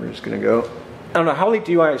 We're just going to go. I don't know, how late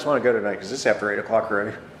do you guys want to go tonight? Because it's after 8 o'clock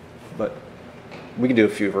already. But we can do a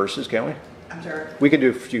few verses, can't we? I'm sorry. We can do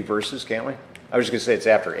a few verses, can't we? I was just going to say it's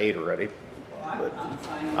after 8 already. Well, I'm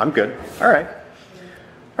fine. I'm good. All right.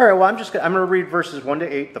 All right, well, I'm going to read verses 1 to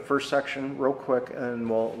 8, the first section, real quick, and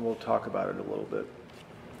we'll talk about it a little bit.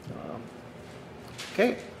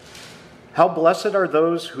 Okay. How blessed are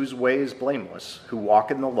those whose way is blameless, who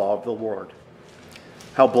walk in the law of the Lord.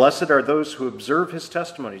 How blessed are those who observe his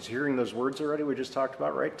testimonies. Hearing those words already we just talked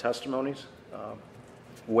about, right? Testimonies,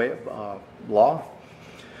 law.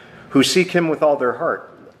 Who seek him with all their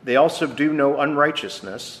heart. They also do no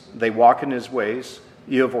unrighteousness. They walk in his ways.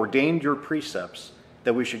 You have ordained your precepts,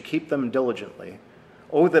 that we should keep them diligently.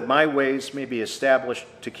 Oh, that my ways may be established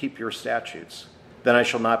to keep your statutes. Then I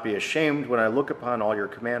shall not be ashamed when I look upon all your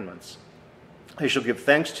commandments. I shall give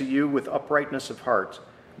thanks to you with uprightness of heart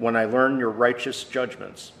when I learn your righteous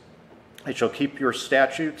judgments. I shall keep your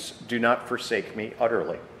statutes. Do not forsake me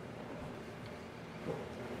utterly.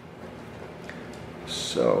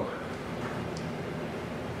 So,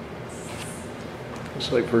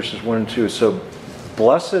 it's like verses 1 and 2. So,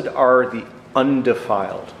 blessed are the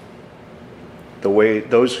undefiled,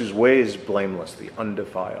 those whose way is blameless, the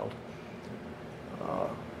undefiled.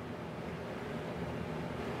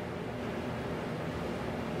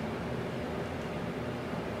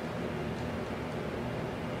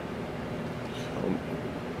 So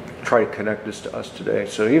try to connect this to us today.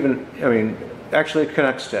 So actually it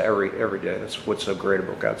connects to every day. That's what's so great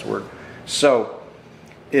about God's Word. So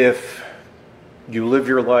if you live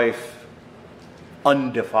your life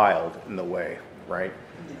undefiled in the way, right?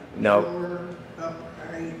 Yeah. No. Pure,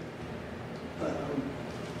 upright,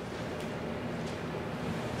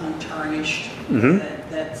 untarnished.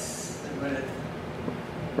 Mm-hmm. That's what it.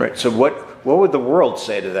 Right. So what would the world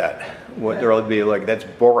say to that? What there would be like, that's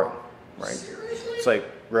boring, right? Seriously? It's like,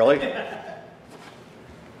 really?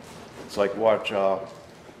 It's like watch. I'm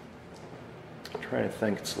trying to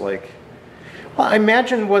think. It's like, well, I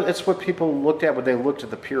imagine it's what people looked at when they looked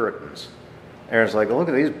at the Puritans. And it's like, look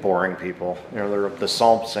at these boring people. They're the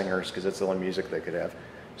psalm singers because it's the only music they could have.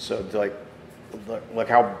 So it's like, look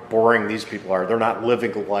how boring these people are. They're not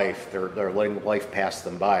living life. They're letting life pass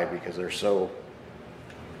them by because they're so.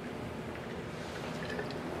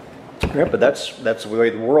 Yeah, but that's the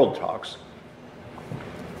way the world talks.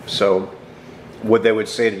 So what they would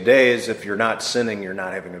say today is if you're not sinning, you're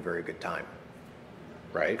not having a very good time.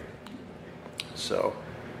 Right? So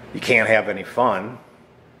you can't have any fun.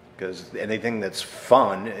 Because anything that's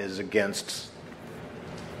fun is against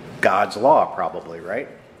God's law, probably, right?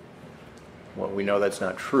 Well, we know that's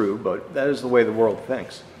not true, but that is the way the world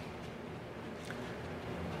thinks.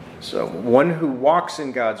 So one who walks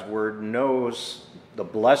in God's word knows the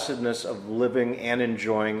blessedness of living and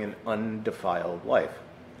enjoying an undefiled life.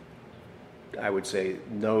 I would say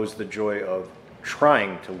knows the joy of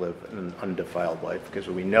trying to live an undefiled life, because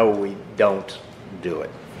we know we don't do it.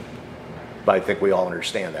 But I think we all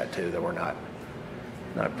understand that too, that we're not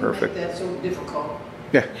perfect. That's so difficult.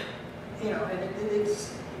 Yeah. You know, and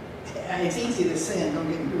it's easy to sin. Don't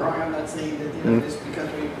get me wrong. I'm not saying that just because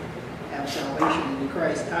we have salvation in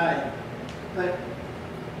Christ died, but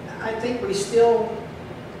I think we still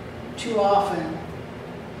too often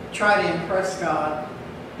try to impress God.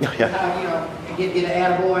 Yeah. How, get an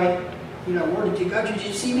attaboy. Where did you go? Did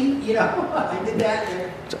you see me? I did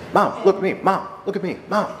that. Mom, look at me. Mom, look at me.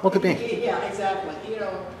 Mom, look at me. Yeah, exactly.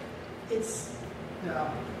 It's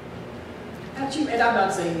not you. And I'm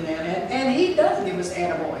not saying that. And He does give us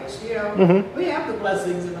attaboys. We have the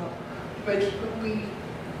blessings and all, but we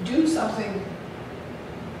do something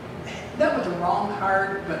not with the wrong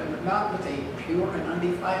heart, but not with a pure and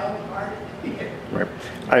undefiled heart. Right.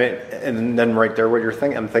 And then right there, what you're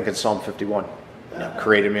thinking, I'm thinking Psalm 51.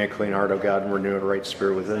 Create in me a clean heart, O God, and renew a right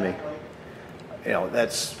spirit within me.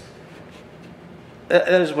 That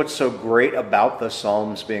is what's so great about the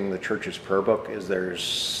Psalms being the church's prayer book, is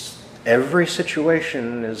there's every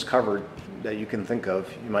situation is covered that you can think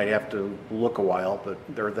of. You might have to look a while, but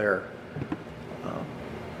they're there.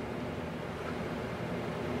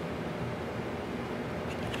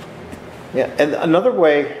 And another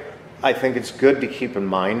way I think it's good to keep in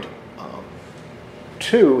mind,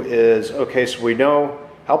 too, is, okay, so we know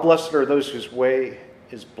how blessed are those whose way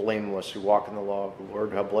is blameless, who walk in the law of the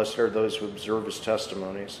Lord. How blessed are those who observe His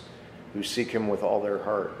testimonies, who seek Him with all their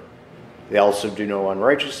heart. They also do no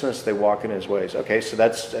unrighteousness, they walk in His ways. Okay, so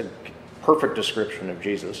that's a perfect description of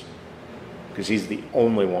Jesus, because He's the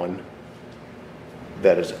only one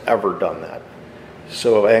that has ever done that.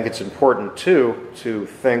 So I think it's important, too, to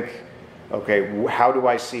think, okay, how do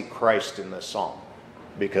I see Christ in this psalm?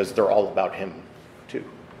 Because they're all about Him, too.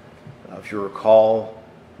 If you recall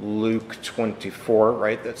Luke 24,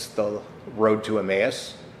 right, that's the road to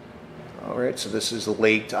Emmaus. All right, so this is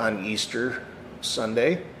late on Easter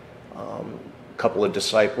Sunday. A couple of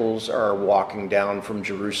disciples are walking down from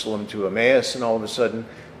Jerusalem to Emmaus, and all of a sudden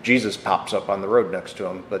Jesus pops up on the road next to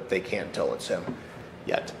them, but they can't tell it's Him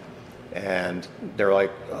yet. And they're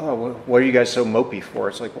like, oh, what are you guys so mopey for?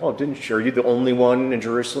 It's like, well, are you the only one in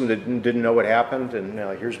Jerusalem that didn't know what happened? And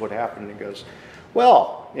here's what happened. And he goes,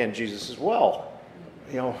 well, and Jesus says, well,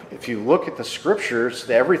 if you look at the scriptures,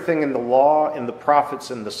 everything in the law and the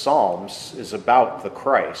prophets and the Psalms is about the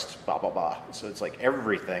Christ, blah, blah, blah. So it's like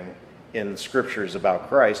everything in the scripture is about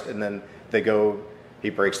Christ. And then they go, He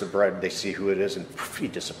breaks the bread, they see who it is, and He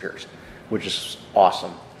disappears, which is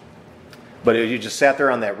awesome. But if you just sat there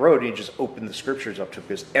on that road and you just opened the scriptures up to it,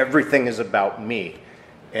 because everything is about me.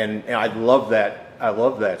 And I love that. I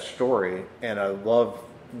love that story. And I love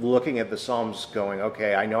looking at the Psalms going,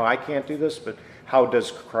 okay, I know I can't do this, but how does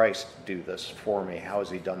Christ do this for me? How has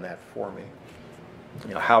He done that for me?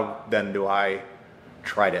 How then do I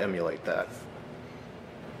try to emulate that?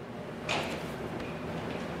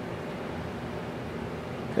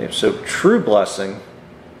 Okay, so true blessing,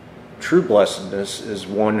 true blessedness is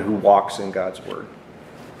one who walks in God's word.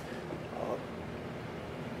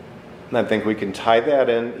 And I think we can tie that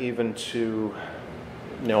in even to,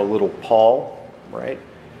 little Paul, right?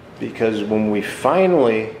 Because when we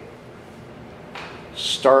finally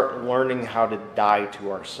start learning how to die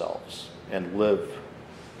to ourselves and live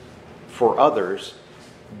for others,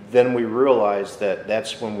 then we realize that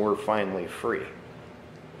that's when we're finally free.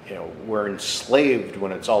 We're enslaved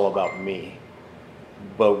when it's all about me.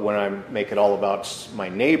 But when I make it all about my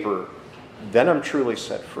neighbor, then I'm truly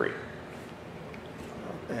set free.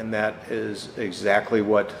 And that is exactly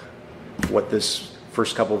what this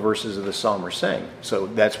first couple of verses of the psalm are saying. So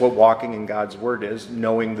that's what walking in God's word is,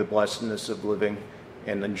 knowing the blessedness of living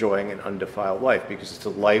and enjoying an undefiled life, because it's a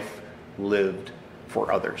life lived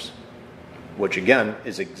for others, which again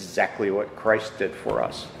is exactly what Christ did for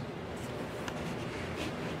us.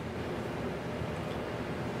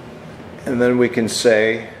 And then we can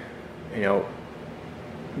say,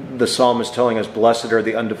 the psalm is telling us, blessed are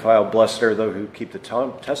the undefiled, blessed are those who keep the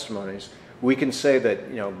testimonies. We can say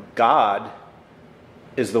that, God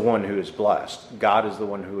is the one who is blessed. God is the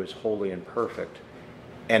one who is holy and perfect.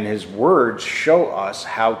 And His words show us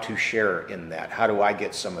how to share in that. How do I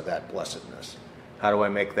get some of that blessedness? How do I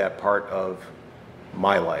make that part of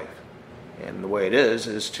my life? And the way it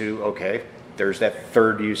is to, there's that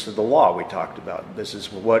third use of the law we talked about. This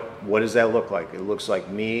is what does that look like? It looks like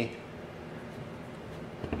me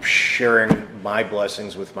sharing my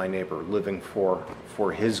blessings with my neighbor, living for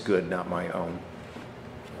his good, not my own.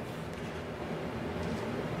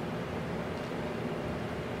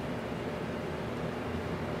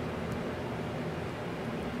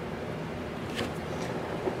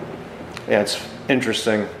 Yeah, it's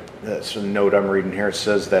interesting. That's a note I'm reading here. It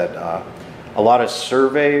says that a lot of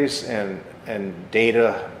surveys and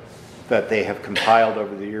data that they have compiled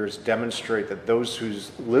over the years demonstrate that those who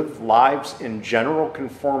live lives in general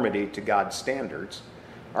conformity to God's standards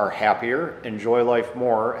are happier, enjoy life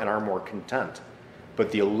more, and are more content.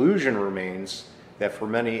 But the illusion remains that for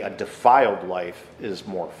many, a defiled life is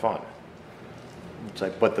more fun. It's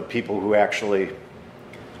like, but the people who actually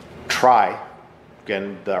try,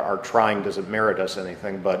 again, our trying doesn't merit us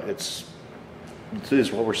anything, but it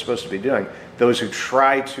is what we're supposed to be doing. Those who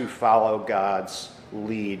try to follow God's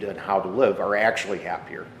lead and how to live are actually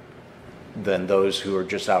happier than those who are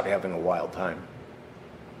just out having a wild time.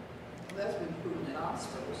 Well, that's been proven in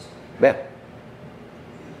hospitals. Yeah.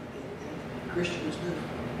 Christians live.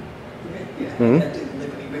 Yeah, Mhm. that didn't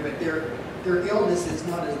live anyway, but their illness is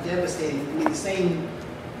not as devastating. I mean, the same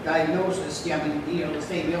diagnosis, yeah, I mean, you know, the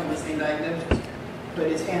same illness, same diagnosis, but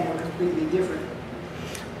it's handled completely different.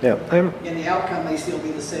 Yeah. And the outcome may still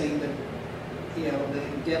be the same, but, you know,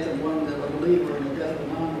 the death of one, a believer, and the death of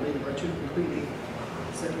a non-believer are two completely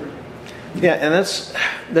separate. Yeah, and that's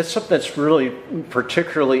something that's really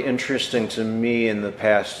particularly interesting to me in the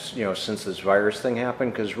past, you know, since this virus thing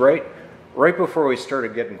happened, because right before we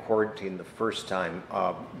started getting quarantined the first time,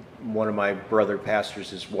 one of my brother pastors,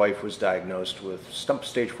 his wife was diagnosed with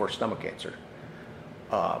stage 4 stomach cancer.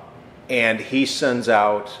 And he sends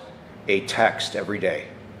out a text every day,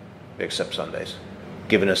 except Sundays,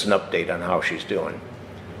 giving us an update on how she's doing.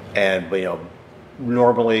 And, you know,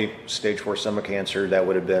 normally stage 4 stomach cancer, that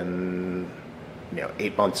would have been, you know,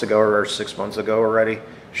 8 months ago or 6 months ago already.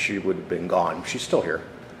 She would have been gone. She's still here.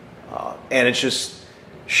 And it's just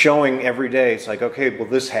showing every day. It's like, okay, well,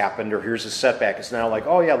 this happened, or here's a setback. It's now like,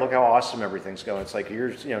 oh yeah, look how awesome everything's going. It's like,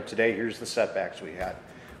 here's, you know, today, here's the setbacks we had.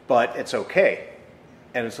 But it's okay.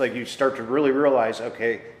 And it's like you start to really realize,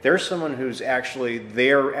 okay, there's someone who's actually,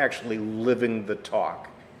 they're actually living the talk.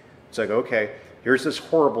 It's like, okay, here's this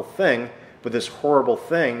horrible thing, but this horrible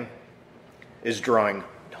thing is drawing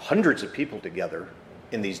hundreds of people together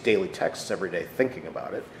in these daily texts every day thinking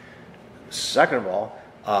about it. Second of all,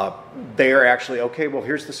 they are actually, okay, well,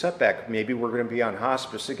 here's the setback. Maybe we're going to be on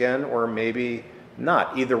hospice again, or maybe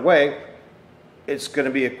not. Either way, it's going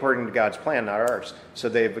to be according to God's plan, not ours. So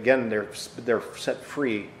they're set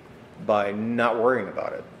free by not worrying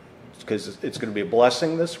about it, because it's going to be a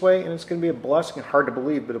blessing this way, and it's going to be a blessing, hard to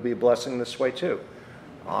believe, but it'll be a blessing this way too.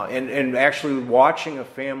 And actually watching a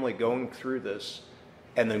family going through this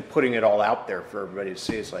and then putting it all out there for everybody to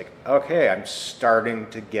see, it's like, okay, I'm starting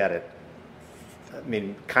to get it. I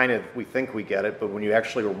mean, kind of, we think we get it, but when you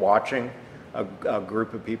actually are watching a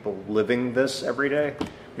group of people living this every day,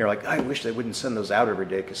 you're like, I wish they wouldn't send those out every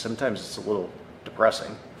day, because sometimes it's a little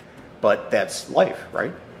depressing. But that's life,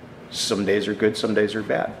 right? Some days are good, some days are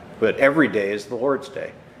bad. But every day is the Lord's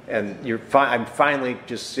day. And I'm finally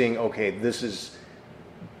just seeing, okay,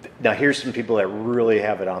 now here's some people that really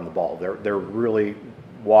have it on the ball. They're really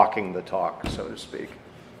walking the talk, so to speak.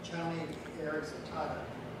 Johnny Erickson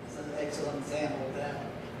is an excellent example of that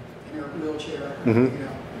in her wheelchair. Mm-hmm. You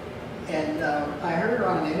know. And I heard her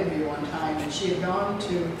on an interview one time, and she had gone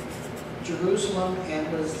to Jerusalem and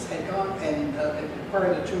part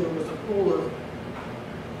of the tour was the pool of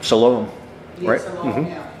Siloam, right? Siloam, Mm-hmm.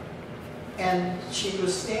 yeah. And she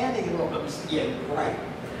was standing right.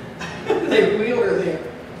 They wheeled her there.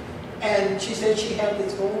 And she said she had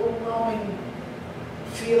this overwhelming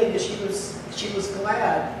feeling that she was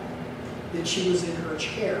glad that she was in her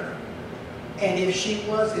chair. And if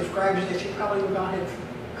Scribes said, she probably would not have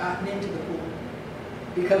gotten into the pool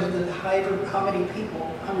because of the height of how many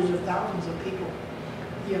people, hundreds of thousands of people,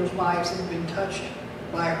 you know, lives have been touched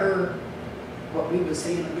by her, what we would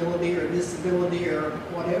say inability or disability or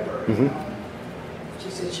whatever. Mm-hmm. You know? She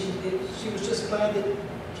said she was just glad that,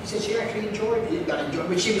 she said she actually enjoyed it,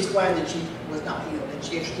 but she was glad that she was not healed,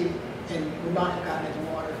 and would not have gotten in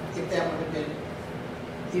the water if that would have been,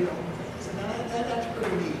 you know, so that's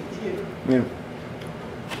pretty neat. You know? Yeah.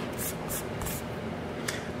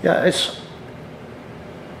 Yeah, it's,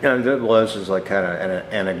 you know, this is like kind of an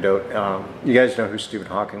anecdote. You guys know who Stephen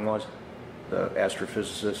Hawking was? The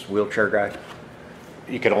astrophysicist, wheelchair guy?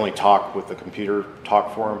 You could only talk with the computer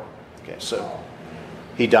talk for him. Okay, so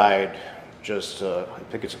he died just, I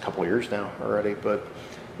think it's a couple of years now already, but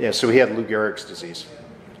yeah, so he had Lou Gehrig's disease,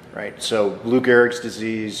 right? So Lou Gehrig's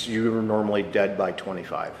disease, you were normally dead by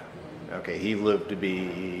 25. Okay, he lived to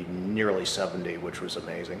be nearly 70, which was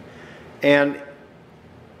amazing. And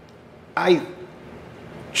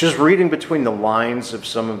just reading between the lines of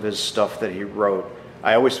some of his stuff that he wrote,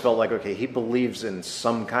 I always felt like, okay, he believes in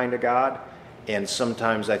some kind of God, and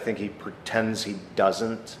sometimes I think he pretends he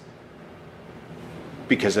doesn't,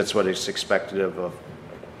 because that's what is expected of an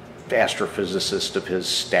astrophysicist of his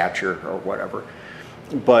stature or whatever.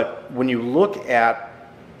 But when you look at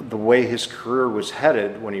the way his career was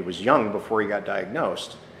headed when he was young before he got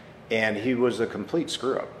diagnosed, and he was a complete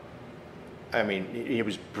screw-up. I mean, he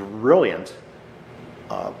was brilliant.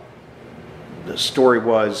 The story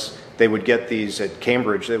was they would get these, at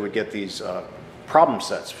Cambridge, they would get these problem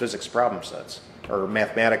sets, physics problem sets, or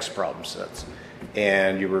mathematics problem sets.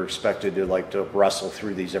 And you were expected to wrestle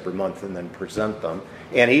through these every month and then present them.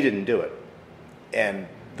 And he didn't do it. And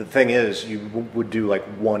the thing is, you would do like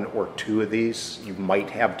 1 or 2 of these. You might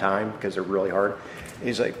have time because they're really hard. And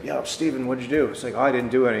he's like, "Yeah, Stephen, what'd you do?" It's like, "Oh, I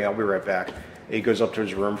didn't do any. I'll be right back." And he goes up to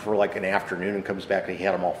his room for like an afternoon and comes back and he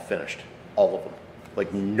had them all finished. All of them.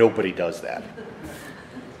 Like, nobody does that.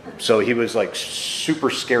 So he was like super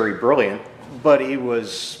scary brilliant, but he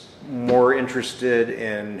was more interested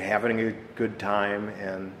in having a good time.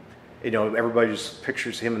 And, everybody just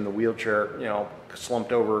pictures him in the wheelchair,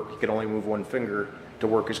 slumped over. He could only move one finger to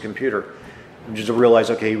work his computer. And just to realize,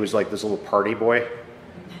 okay, he was like this little party boy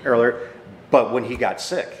earlier. But when he got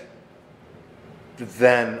sick,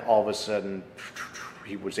 then all of a sudden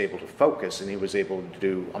he was able to focus and he was able to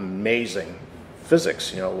do amazing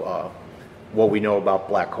physics. What we know about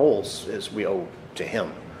black holes is we owe to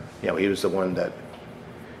him. He was the one that,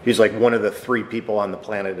 he's like one of the 3 people on the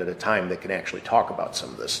planet at a time that can actually talk about some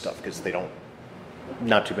of this stuff, because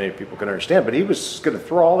not too many people can understand. But he was going to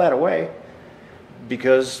throw all that away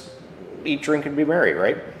because eat, drink, and be merry,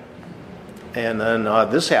 right? And then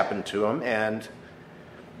this happened to him, and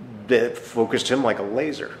it focused him like a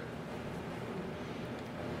laser.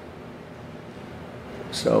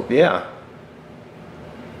 So, yeah.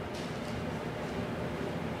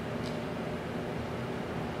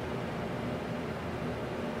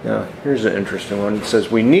 Now, here's an interesting one. It says,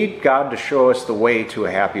 "We need God to show us the way to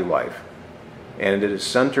a happy life, and it is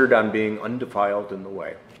centered on being undefiled in the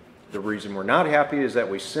way. The reason we're not happy is that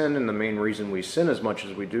we sin, and the main reason we sin as much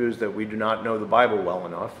as we do is that we do not know the Bible well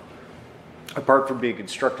enough. Apart from being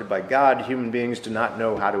instructed by God, human beings do not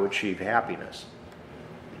know how to achieve happiness."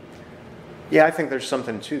 Yeah, I think there's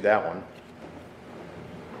something to that one.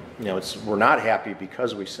 We're not happy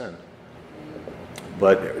because we sin.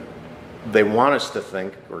 But they want us to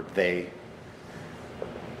think, or the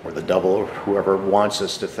devil, or whoever wants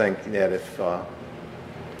us to think that if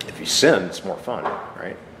you sin, it's more fun,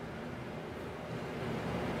 right?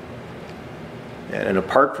 And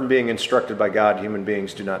apart from being instructed by God, human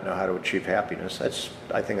beings do not know how to achieve happiness.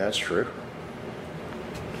 I think that's true.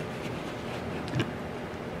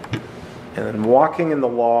 And then walking in the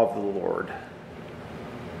law of the Lord.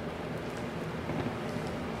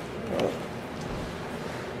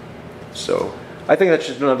 So I think that's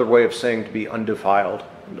just another way of saying to be undefiled.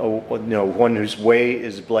 One whose way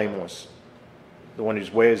is blameless. The one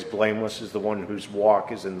whose way is blameless is the one whose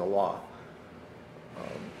walk is in the law.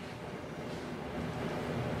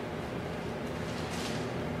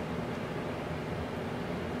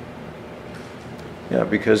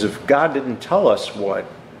 Because if God didn't tell us what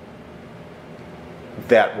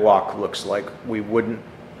that walk looks like, we wouldn't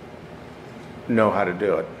know how to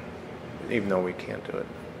do it, even though we can't do it.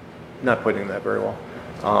 Not putting that very well.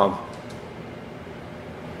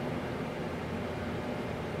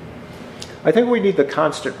 I think we need the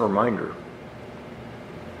constant reminder,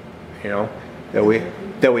 that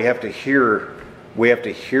we have to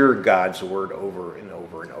hear God's word over and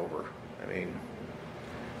over and over.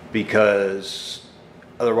 Because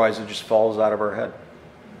otherwise it just falls out of our head.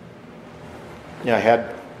 I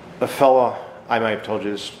had a fella, I might have told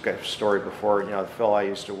you this story before, the fella I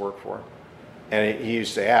used to work for. And he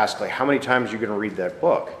used to ask, how many times are you going to read that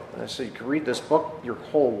book? And I said, you can read this book your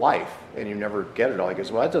whole life and you never get it all. He goes,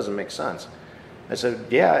 well, that doesn't make sense. I said,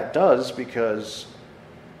 yeah, it does, because,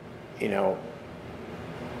 you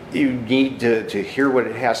need to hear what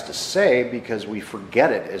it has to say, because we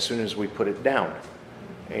forget it as soon as we put it down.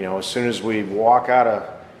 As soon as we walk out of,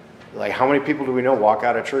 how many people do we know walk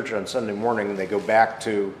out of church on Sunday morning and they go back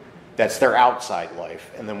to, that's their outside life.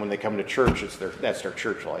 And then when they come to church, that's their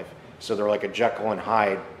church life. So they're like a Jekyll and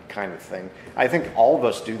Hyde kind of thing. I think all of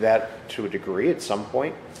us do that to a degree at some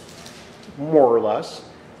point, more or less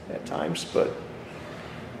at times. But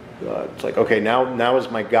it's like, okay, now is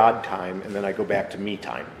my God time, and then I go back to me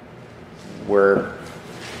time, where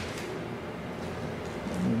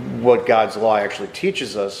what God's law actually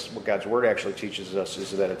teaches us, what God's word actually teaches us,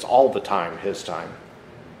 is that it's all the time His time.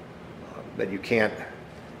 That you can't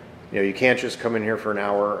just come in here for an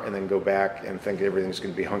hour and then go back and think everything's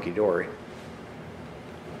going to be hunky-dory.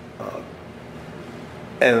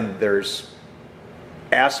 And there's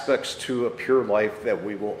aspects to a pure life that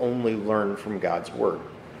we will only learn from God's word.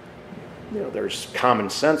 There's common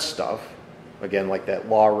sense stuff, again, like that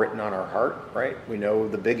law written on our heart, right? We know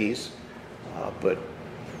the biggies, but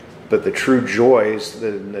the true joys,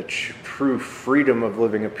 the true freedom of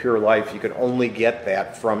living a pure life, you can only get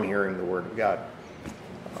that from hearing the word of God.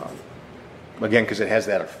 Again, because it has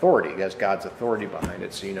that authority, it has God's authority behind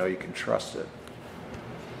it, so you can trust it.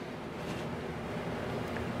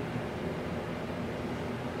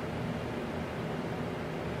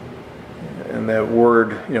 And that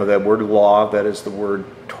word, that word law, that is the word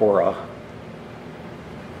Torah.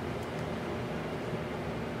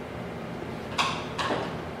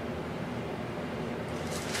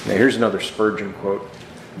 Now here's another Spurgeon quote.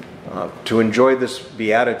 To enjoy this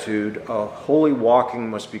beatitude, a holy walking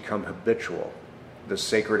must become habitual. The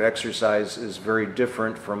sacred exercise is very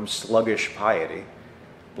different from sluggish piety.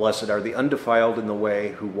 Blessed are the undefiled in the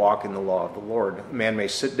way who walk in the law of the Lord. A man may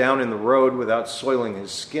sit down in the road without soiling his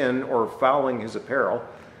skin or fouling his apparel,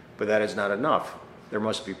 but that is not enough. There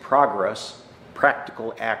must be progress,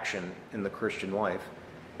 practical action in the Christian life.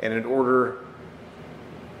 And in order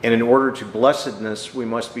to blessedness, we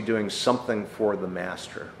must be doing something for the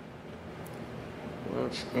Master.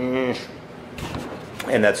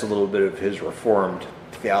 And that's a little bit of his Reformed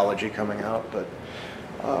theology coming out, but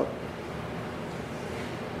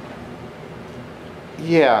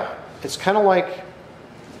yeah, it's kind of like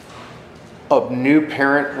a new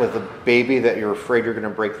parent with a baby that you're afraid you're going to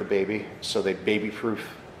break the baby, so they baby-proof.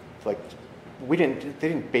 Like, they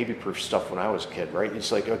didn't baby-proof stuff when I was a kid, right?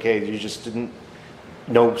 It's like, okay, you just didn't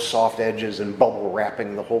know soft edges and bubble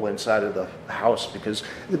wrapping the whole inside of the house because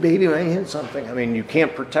the baby might hit something. I mean, you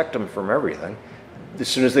can't protect them from everything. As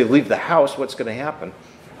soon as they leave the house, what's going to happen?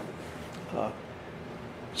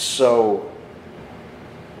 So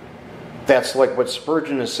that's like what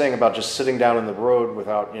Spurgeon is saying about just sitting down in the road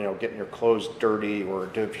without, getting your clothes dirty, or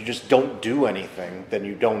if you just don't do anything, then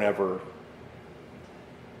you don't ever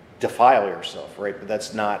defile yourself, right? But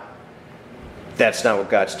that's not what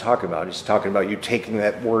God's talking about. He's talking about you taking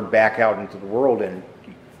that word back out into the world and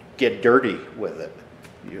get dirty with it.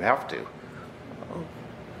 You have to.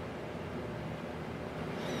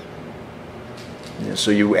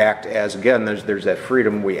 So you act as, again, there's that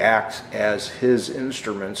freedom. We act as His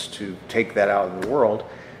instruments to take that out of the world.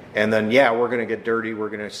 And then, we're going to get dirty. We're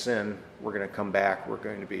going to sin. We're going to come back. We're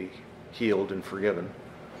going to be healed and forgiven.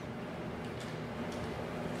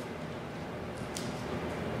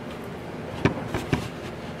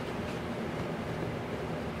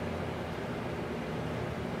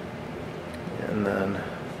 And then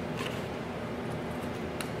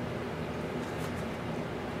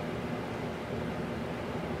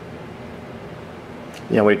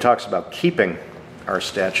when he talks about keeping our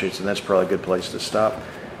statutes, and that's probably a good place to stop,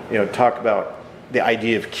 talk about the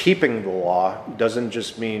idea of keeping the law doesn't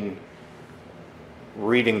just mean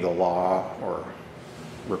reading the law or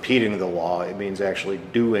repeating the law. It means actually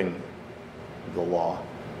doing the law.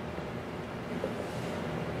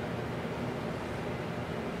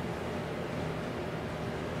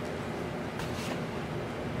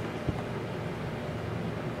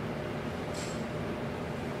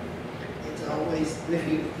 If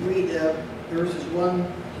you read verses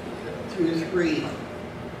 1 through 3,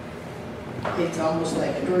 it's almost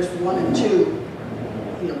like in verse 1 and 2,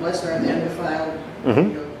 blessed are the undefiled,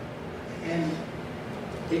 and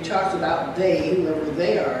it talks about they, whoever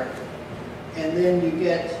they are, and then you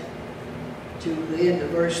get to the end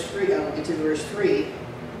of verse 3, I'll get to verse 3,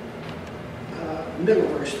 middle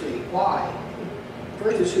of verse 3, why?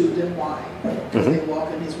 First is who, then why? Because they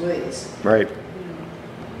walk in His ways. Right.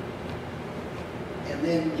 And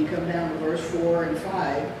then you come down to verse 4 and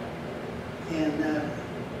 5, and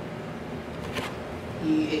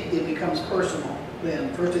it becomes personal.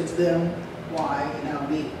 Then first it's them, why, and now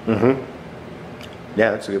me. Yeah,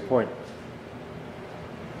 that's a good point.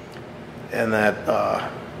 And that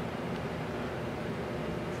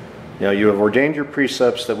you have ordained your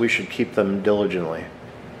precepts that we should keep them diligently.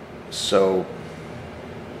 So,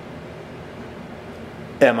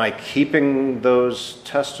 am I keeping those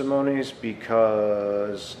testimonies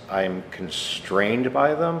because I'm constrained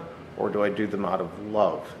by them, or do I do them out of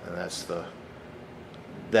love? And that's the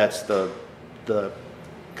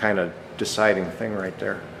kind of deciding thing right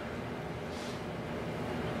there.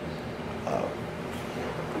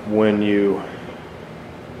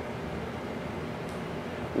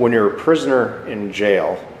 when you're a prisoner in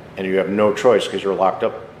jail and you have no choice because you're locked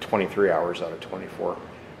up 23 hours out of 24,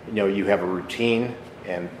 you have a routine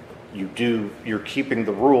and you're keeping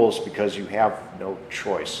the rules because you have no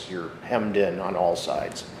choice. You're hemmed in on all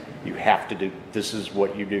sides. You have to do, this is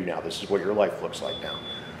what you do now. This is what your life looks like now.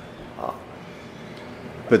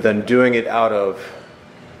 But then doing it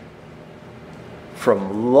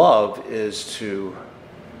from love is to,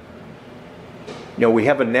 we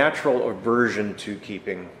have a natural aversion to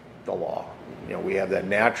keeping the law. We have that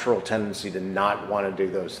natural tendency to not want to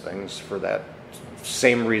do those things for that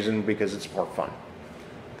same reason, because it's more fun.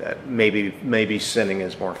 That maybe sinning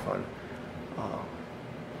is more fun.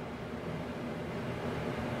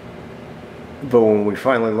 But when we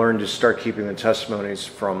finally learn to start keeping the testimonies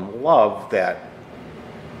from love, that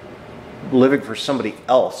living for somebody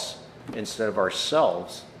else instead of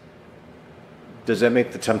ourselves, does that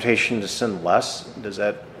make the temptation to sin less? Does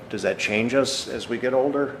that change us as we get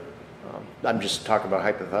older? I'm just talking about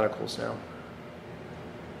hypotheticals now.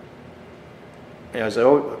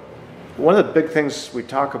 So one of the big things we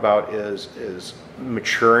talk about is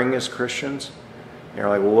maturing as Christians. You're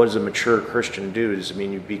like, well, what does a mature Christian do? Does it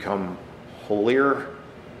mean you become holier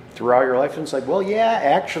throughout your life? And it's like, well, yeah,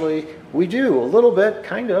 actually, we do a little bit,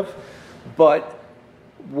 kind of. But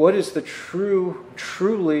what is the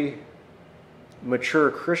truly mature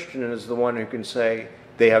Christian is the one who can say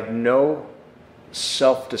they have no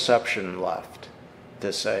self-deception left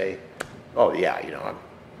to say, oh yeah,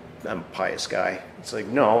 I'm a pious guy. It's like,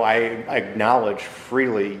 no, I acknowledge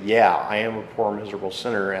freely, yeah, I am a poor, miserable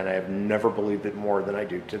sinner, and I have never believed it more than I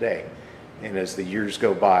do today. And as the years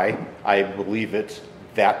go by, I believe it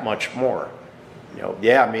that much more.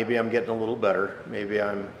 Yeah, maybe I'm getting a little better. Maybe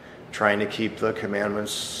I'm trying to keep the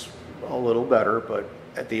commandments a little better, but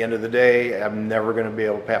at the end of the day, I'm never going to be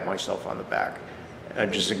able to pat myself on the back. I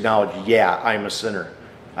just acknowledge, yeah, I'm a sinner.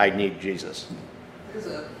 I need Jesus. There's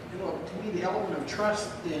to me, the element of trust,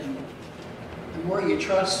 then, the more you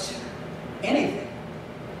trust anything,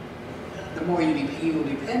 the more you will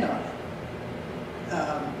depend on it.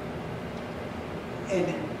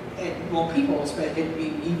 And people,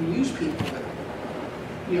 especially, even use people, but,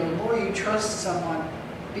 the more you trust someone,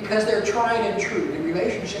 because they're tried and true. The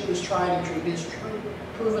relationship is tried and true. It's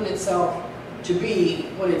proven itself to be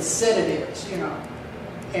what it said it is,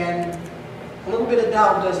 And a little bit of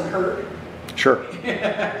doubt doesn't hurt. Sure.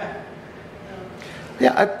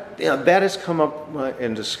 That has come up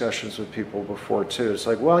in discussions with people before too. It's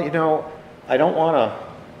like, well, I don't want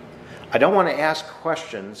to ask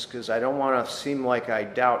questions because I don't want to seem like I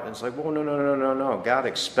doubt. And it's like, well, no. God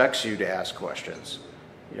expects you to ask questions.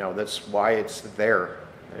 That's why it's there.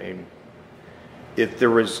 I mean, if it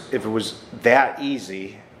was that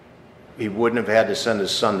easy, he wouldn't have had to send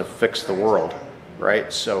his son to fix the world,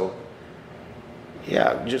 right? So,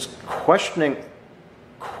 yeah, just questioning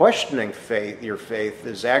your faith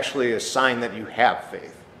is actually a sign that you have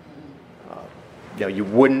faith. You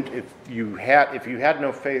wouldn't, if you had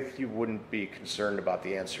no faith, you wouldn't be concerned about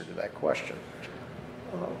the answer to that question.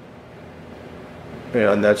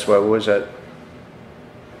 And that's what was that.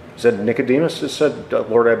 Is that Nicodemus that said,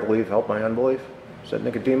 "Lord, I believe, help my unbelief"? Is that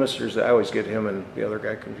Nicodemus, or I always get him and the other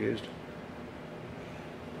guy confused?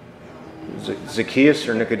 Zacchaeus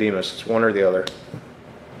or Nicodemus? It's one or the other.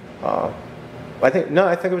 I think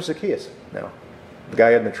it was Zacchaeus. No, the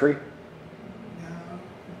guy in the tree. No,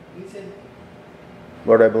 he said,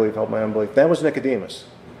 "Lord, I believe, help my unbelief." That was Nicodemus.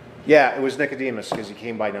 Yeah, it was Nicodemus because he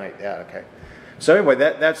came by night. Yeah, okay. So anyway,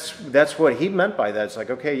 that's what he meant by that. It's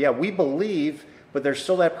like, okay, yeah, we believe, but there's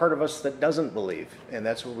still that part of us that doesn't believe, and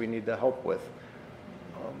that's what we need to help with.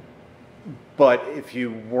 But if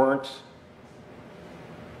you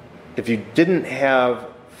didn't have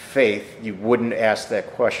faith, you wouldn't ask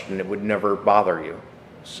that question. It would never bother you.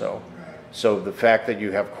 So the fact that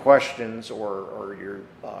you have questions or you're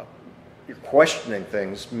questioning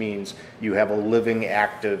things means you have a living,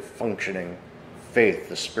 active, functioning faith.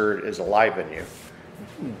 The Spirit is alive in you,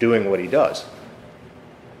 doing what He does.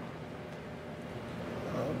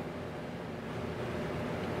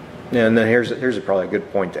 And then here's probably a good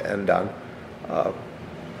point to end on.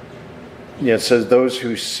 It says those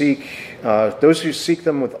who seek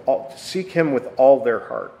Him with all their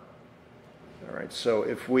heart. All right. So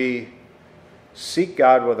if we seek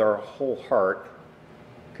God with our whole heart,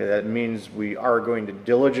 okay, that means we are going to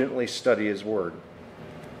diligently study His Word.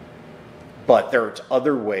 But there are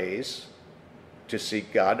other ways to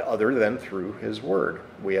seek God other than through His Word.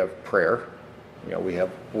 We have prayer. We have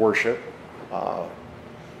worship.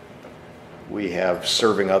 We have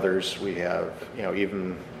serving others. We have,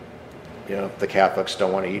 even, if the Catholics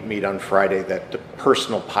don't want to eat meat on Friday, that the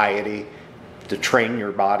personal piety to train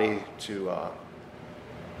your body to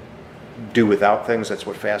do without things. That's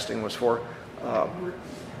what fasting was for.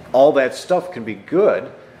 All that stuff can be good,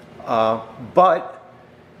 but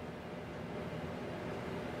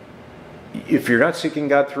if you're not seeking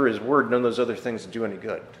God through His Word, none of those other things do any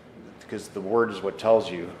good, because the Word is what tells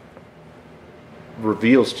you,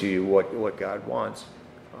 reveals to you what God wants.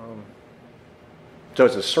 So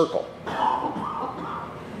it's a circle.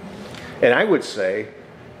 And I would say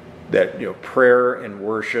that, prayer and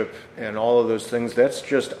worship and all of those things, that's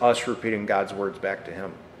just us repeating God's words back to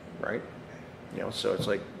Him, right? So it's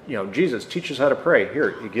like, Jesus, teach us how to pray.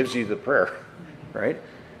 Here, He gives you the prayer, right?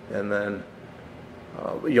 And then,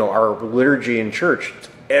 our liturgy in church,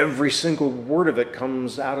 every single word of it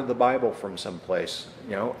comes out of the Bible from someplace.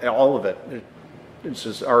 All of it.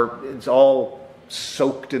 It's all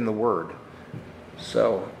soaked in the Word.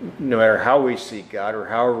 So no matter how we seek God or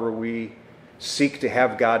however we seek to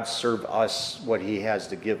have God serve us what He has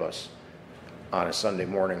to give us on a Sunday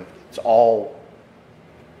morning, it's all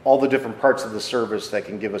the different parts of the service that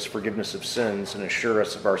can give us forgiveness of sins and assure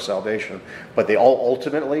us of our salvation. But they all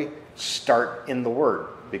ultimately start in the Word,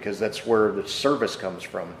 because that's where the service comes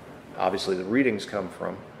from. Obviously the readings come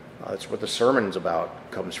from. That's what the sermon's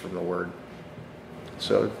about, comes from the Word.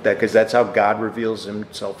 So because that's how God reveals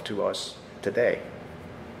Himself to us today.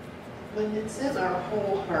 When it says our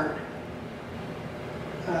whole heart,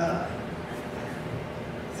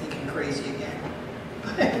 thinking crazy again.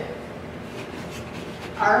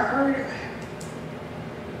 Our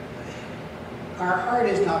heart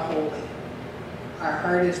is not holy. Our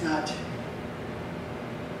heart is not.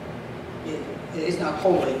 It is not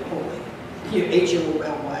holy.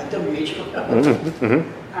 H-O-L-Y, W-H-O-L-Y.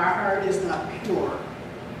 Mm-hmm. Our heart is not pure.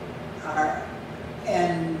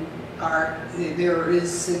 There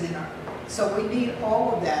is sin in our. So we need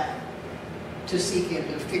all of that to seek Him,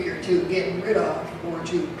 to get rid of, or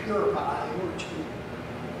to purify,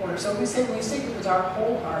 so we say it with our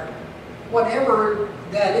whole heart, whatever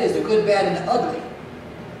that is, the good, bad, and the ugly.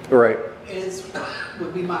 Right.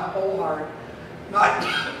 Would be my whole heart, not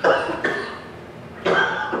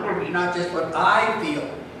just what I feel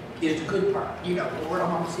is the good part. Lord,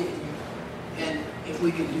 I'm seeking You, and if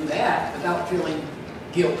we can do that without feeling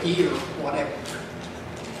guilty or whatever,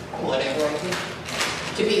 I think,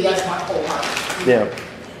 to me, that's my whole heart. Yeah.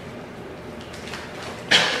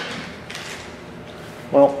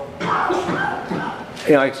 Well,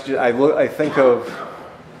 I think of,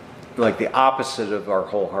 like, the opposite of our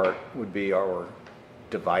whole heart would be our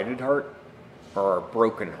divided heart or our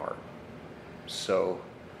broken heart. So,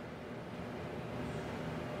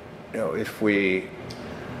 if we...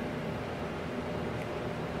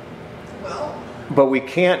 But we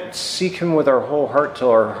can't seek Him with our whole heart till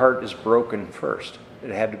our heart is broken first. It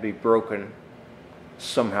had to be broken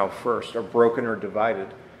somehow first, or broken or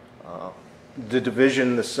divided. The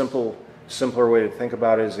division, the simpler way to think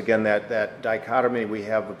about it is, again, that dichotomy we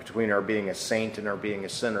have between our being a saint and our being a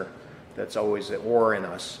sinner. That's always at war in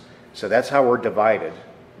us. So that's how we're divided.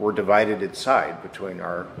 We're divided inside between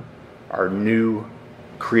our new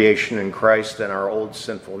creation in Christ and our old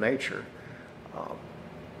sinful nature.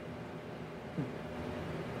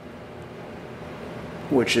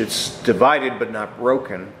 Which it's divided but not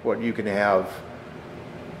broken. What you can have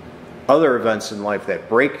other events in life that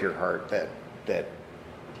break your heart, that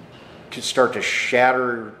could start to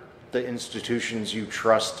shatter the institutions you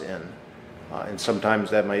trust in. And sometimes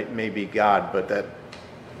that may be God, but that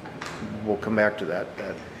we'll come back to that.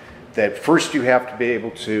 That first you have to be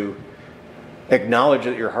able to acknowledge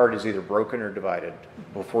that your heart is either broken or divided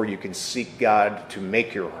before you can seek God to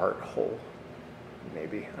make your heart whole.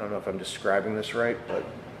 Maybe. I don't know if I'm describing this right, but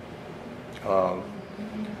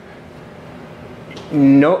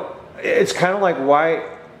no, it's kind of like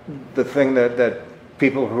why the thing that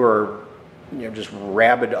people who are just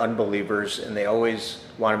rabid unbelievers, and they always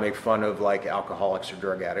want to make fun of, like, alcoholics or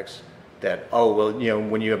drug addicts, that,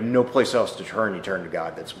 when you have no place else to turn, you turn to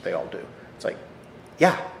God. That's what they all do. It's like,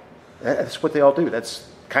 yeah, that's what they all do. That's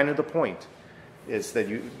kind of the point. Is that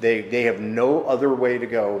they have no other way to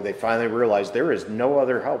go. They finally realize there is no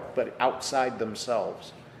other help but outside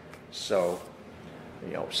themselves. So,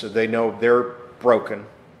 so they know they're broken,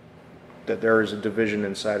 that there is a division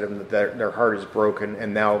inside them, that their heart is broken,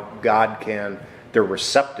 and now they're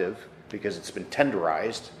receptive because it's been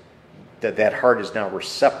tenderized, that heart is now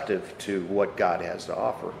receptive to what God has to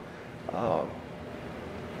offer.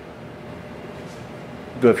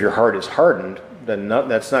 But if your heart is hardened, then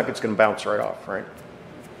it's going to bounce right off, right?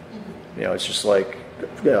 It's just like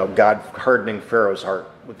God hardening Pharaoh's heart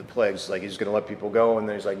with the plagues. Like, He's going to let people go, and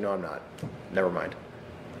then He's like, no, I'm not. Never mind.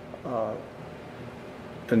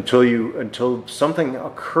 until something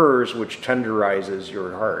occurs which tenderizes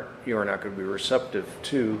your heart, you are not going to be receptive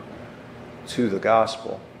to the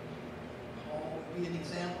gospel. Paul would be an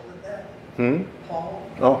example of that. Paul.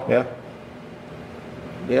 Oh, yeah.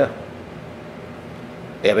 Yeah.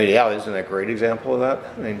 Yeah, but yeah, isn't that a great example of that?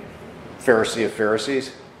 I mean, Pharisee of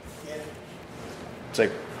Pharisees. Yeah. It's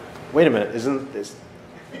like, wait a minute, is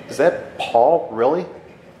that Paul, really?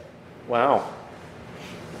 Wow.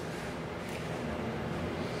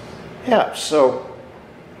 Yeah, so,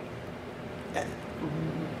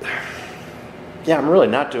 yeah, I'm really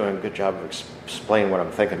not doing a good job of explaining what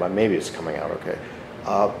I'm thinking about. Maybe it's coming out okay.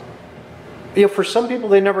 For some people,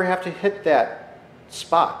 they never have to hit that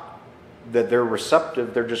spot, that they're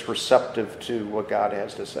receptive. They're just receptive to what God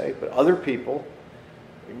has to say. But other people,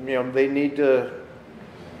 they need to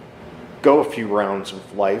go a few rounds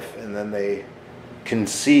of life, and then they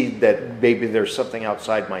concede that maybe there's something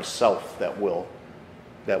outside myself that will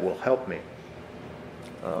help me.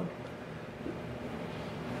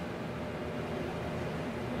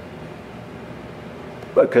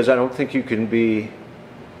 Because I don't think you can be.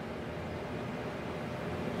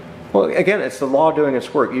 Well, again, it's the law doing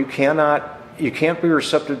its work. You can't be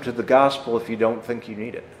receptive to the gospel if you don't think you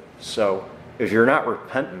need it. So if you're not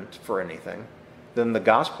repentant for anything, then the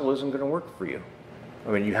gospel isn't going to work for you.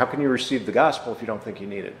 I mean, how can you receive the gospel if you don't think you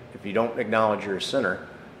need it? If you don't acknowledge you're a sinner,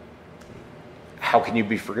 how can you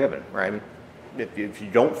be forgiven, right? If you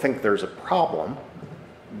don't think there's a problem,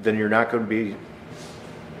 then you're not going to be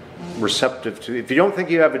receptive to. If you don't think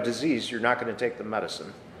you have a disease, you're not going to take the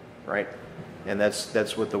medicine, right? And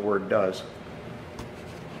that's what the word does.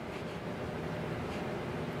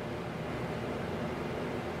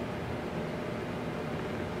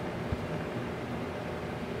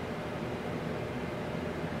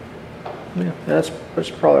 Yeah, that's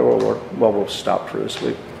probably where we'll stop for this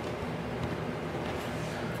week.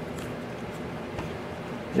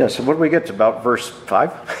 Yeah, so what do we get to, about verse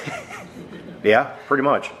 5? Yeah, pretty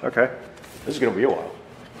much. Okay. This is going to be a while.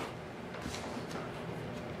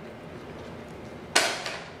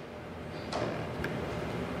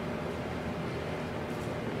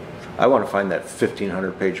 I want to find that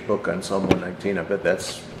 1,500-page book on Psalm 119. I bet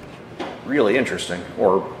that's really interesting,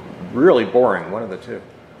 or really boring, one of the two.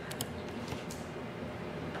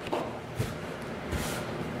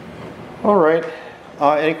 All right.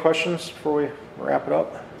 Any questions before we wrap it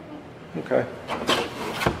up? Okay.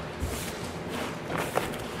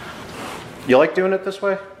 You like doing it this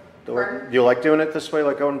way? Do you like doing it this way,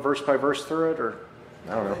 like going verse by verse through it, or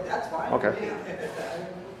I don't know? That's fine. Okay.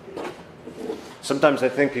 Sometimes I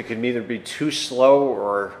think it can either be too slow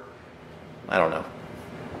or I don't know.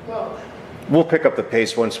 Well, we'll pick up the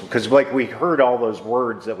pace once, because like we heard all those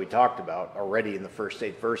words that we talked about already in the first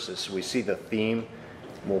 8 verses, so we see the theme.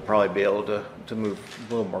 We'll probably be able to move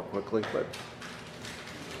a little more quickly, but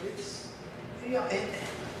it's,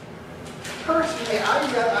 personally,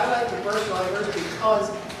 I like the verse by verse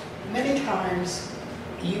because many times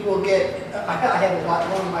you will get, I have one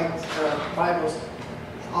of my Bibles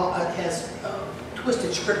has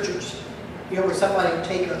twisted scriptures, where somebody will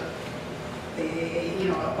take a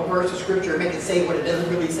verse of scripture and make it say what it doesn't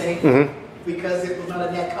really say, because it was not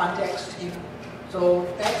in that context, So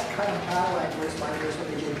that's kind of how I like verse by verse what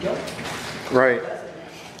they did. Right.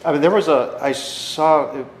 I mean, I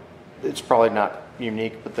saw, it's probably not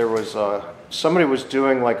unique, but there was somebody was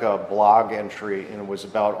doing like a blog entry, and it was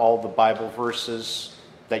about all the Bible verses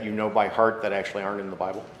that you know by heart that actually aren't in the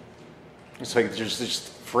Bible. It's like there's just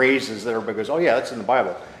phrases that everybody goes, oh yeah, that's in the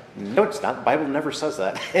Bible. No, it's not. The Bible never says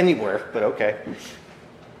that anywhere, but okay.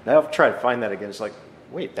 Now I'll try to find that again. It's like,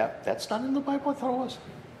 wait, that's not in the Bible? I thought it was.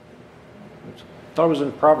 I thought it was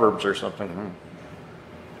in Proverbs or something.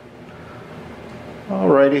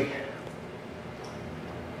 Alrighty.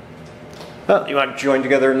 Well, you want to join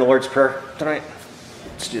together in the Lord's Prayer tonight?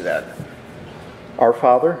 Let's do that. Our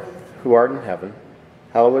Father, who art in heaven,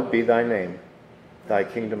 hallowed be thy name. Thy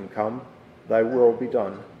kingdom come, thy will be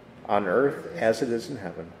done, on earth as it is in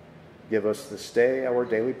heaven. Give us this day our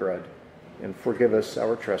daily bread, and forgive us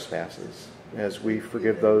our trespasses, as we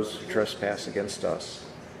forgive those who trespass against us.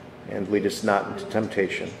 And lead us not into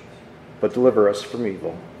temptation, but deliver us from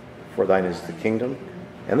evil. For thine is the kingdom,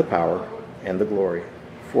 and the power, and the glory,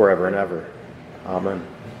 forever and ever. Amen.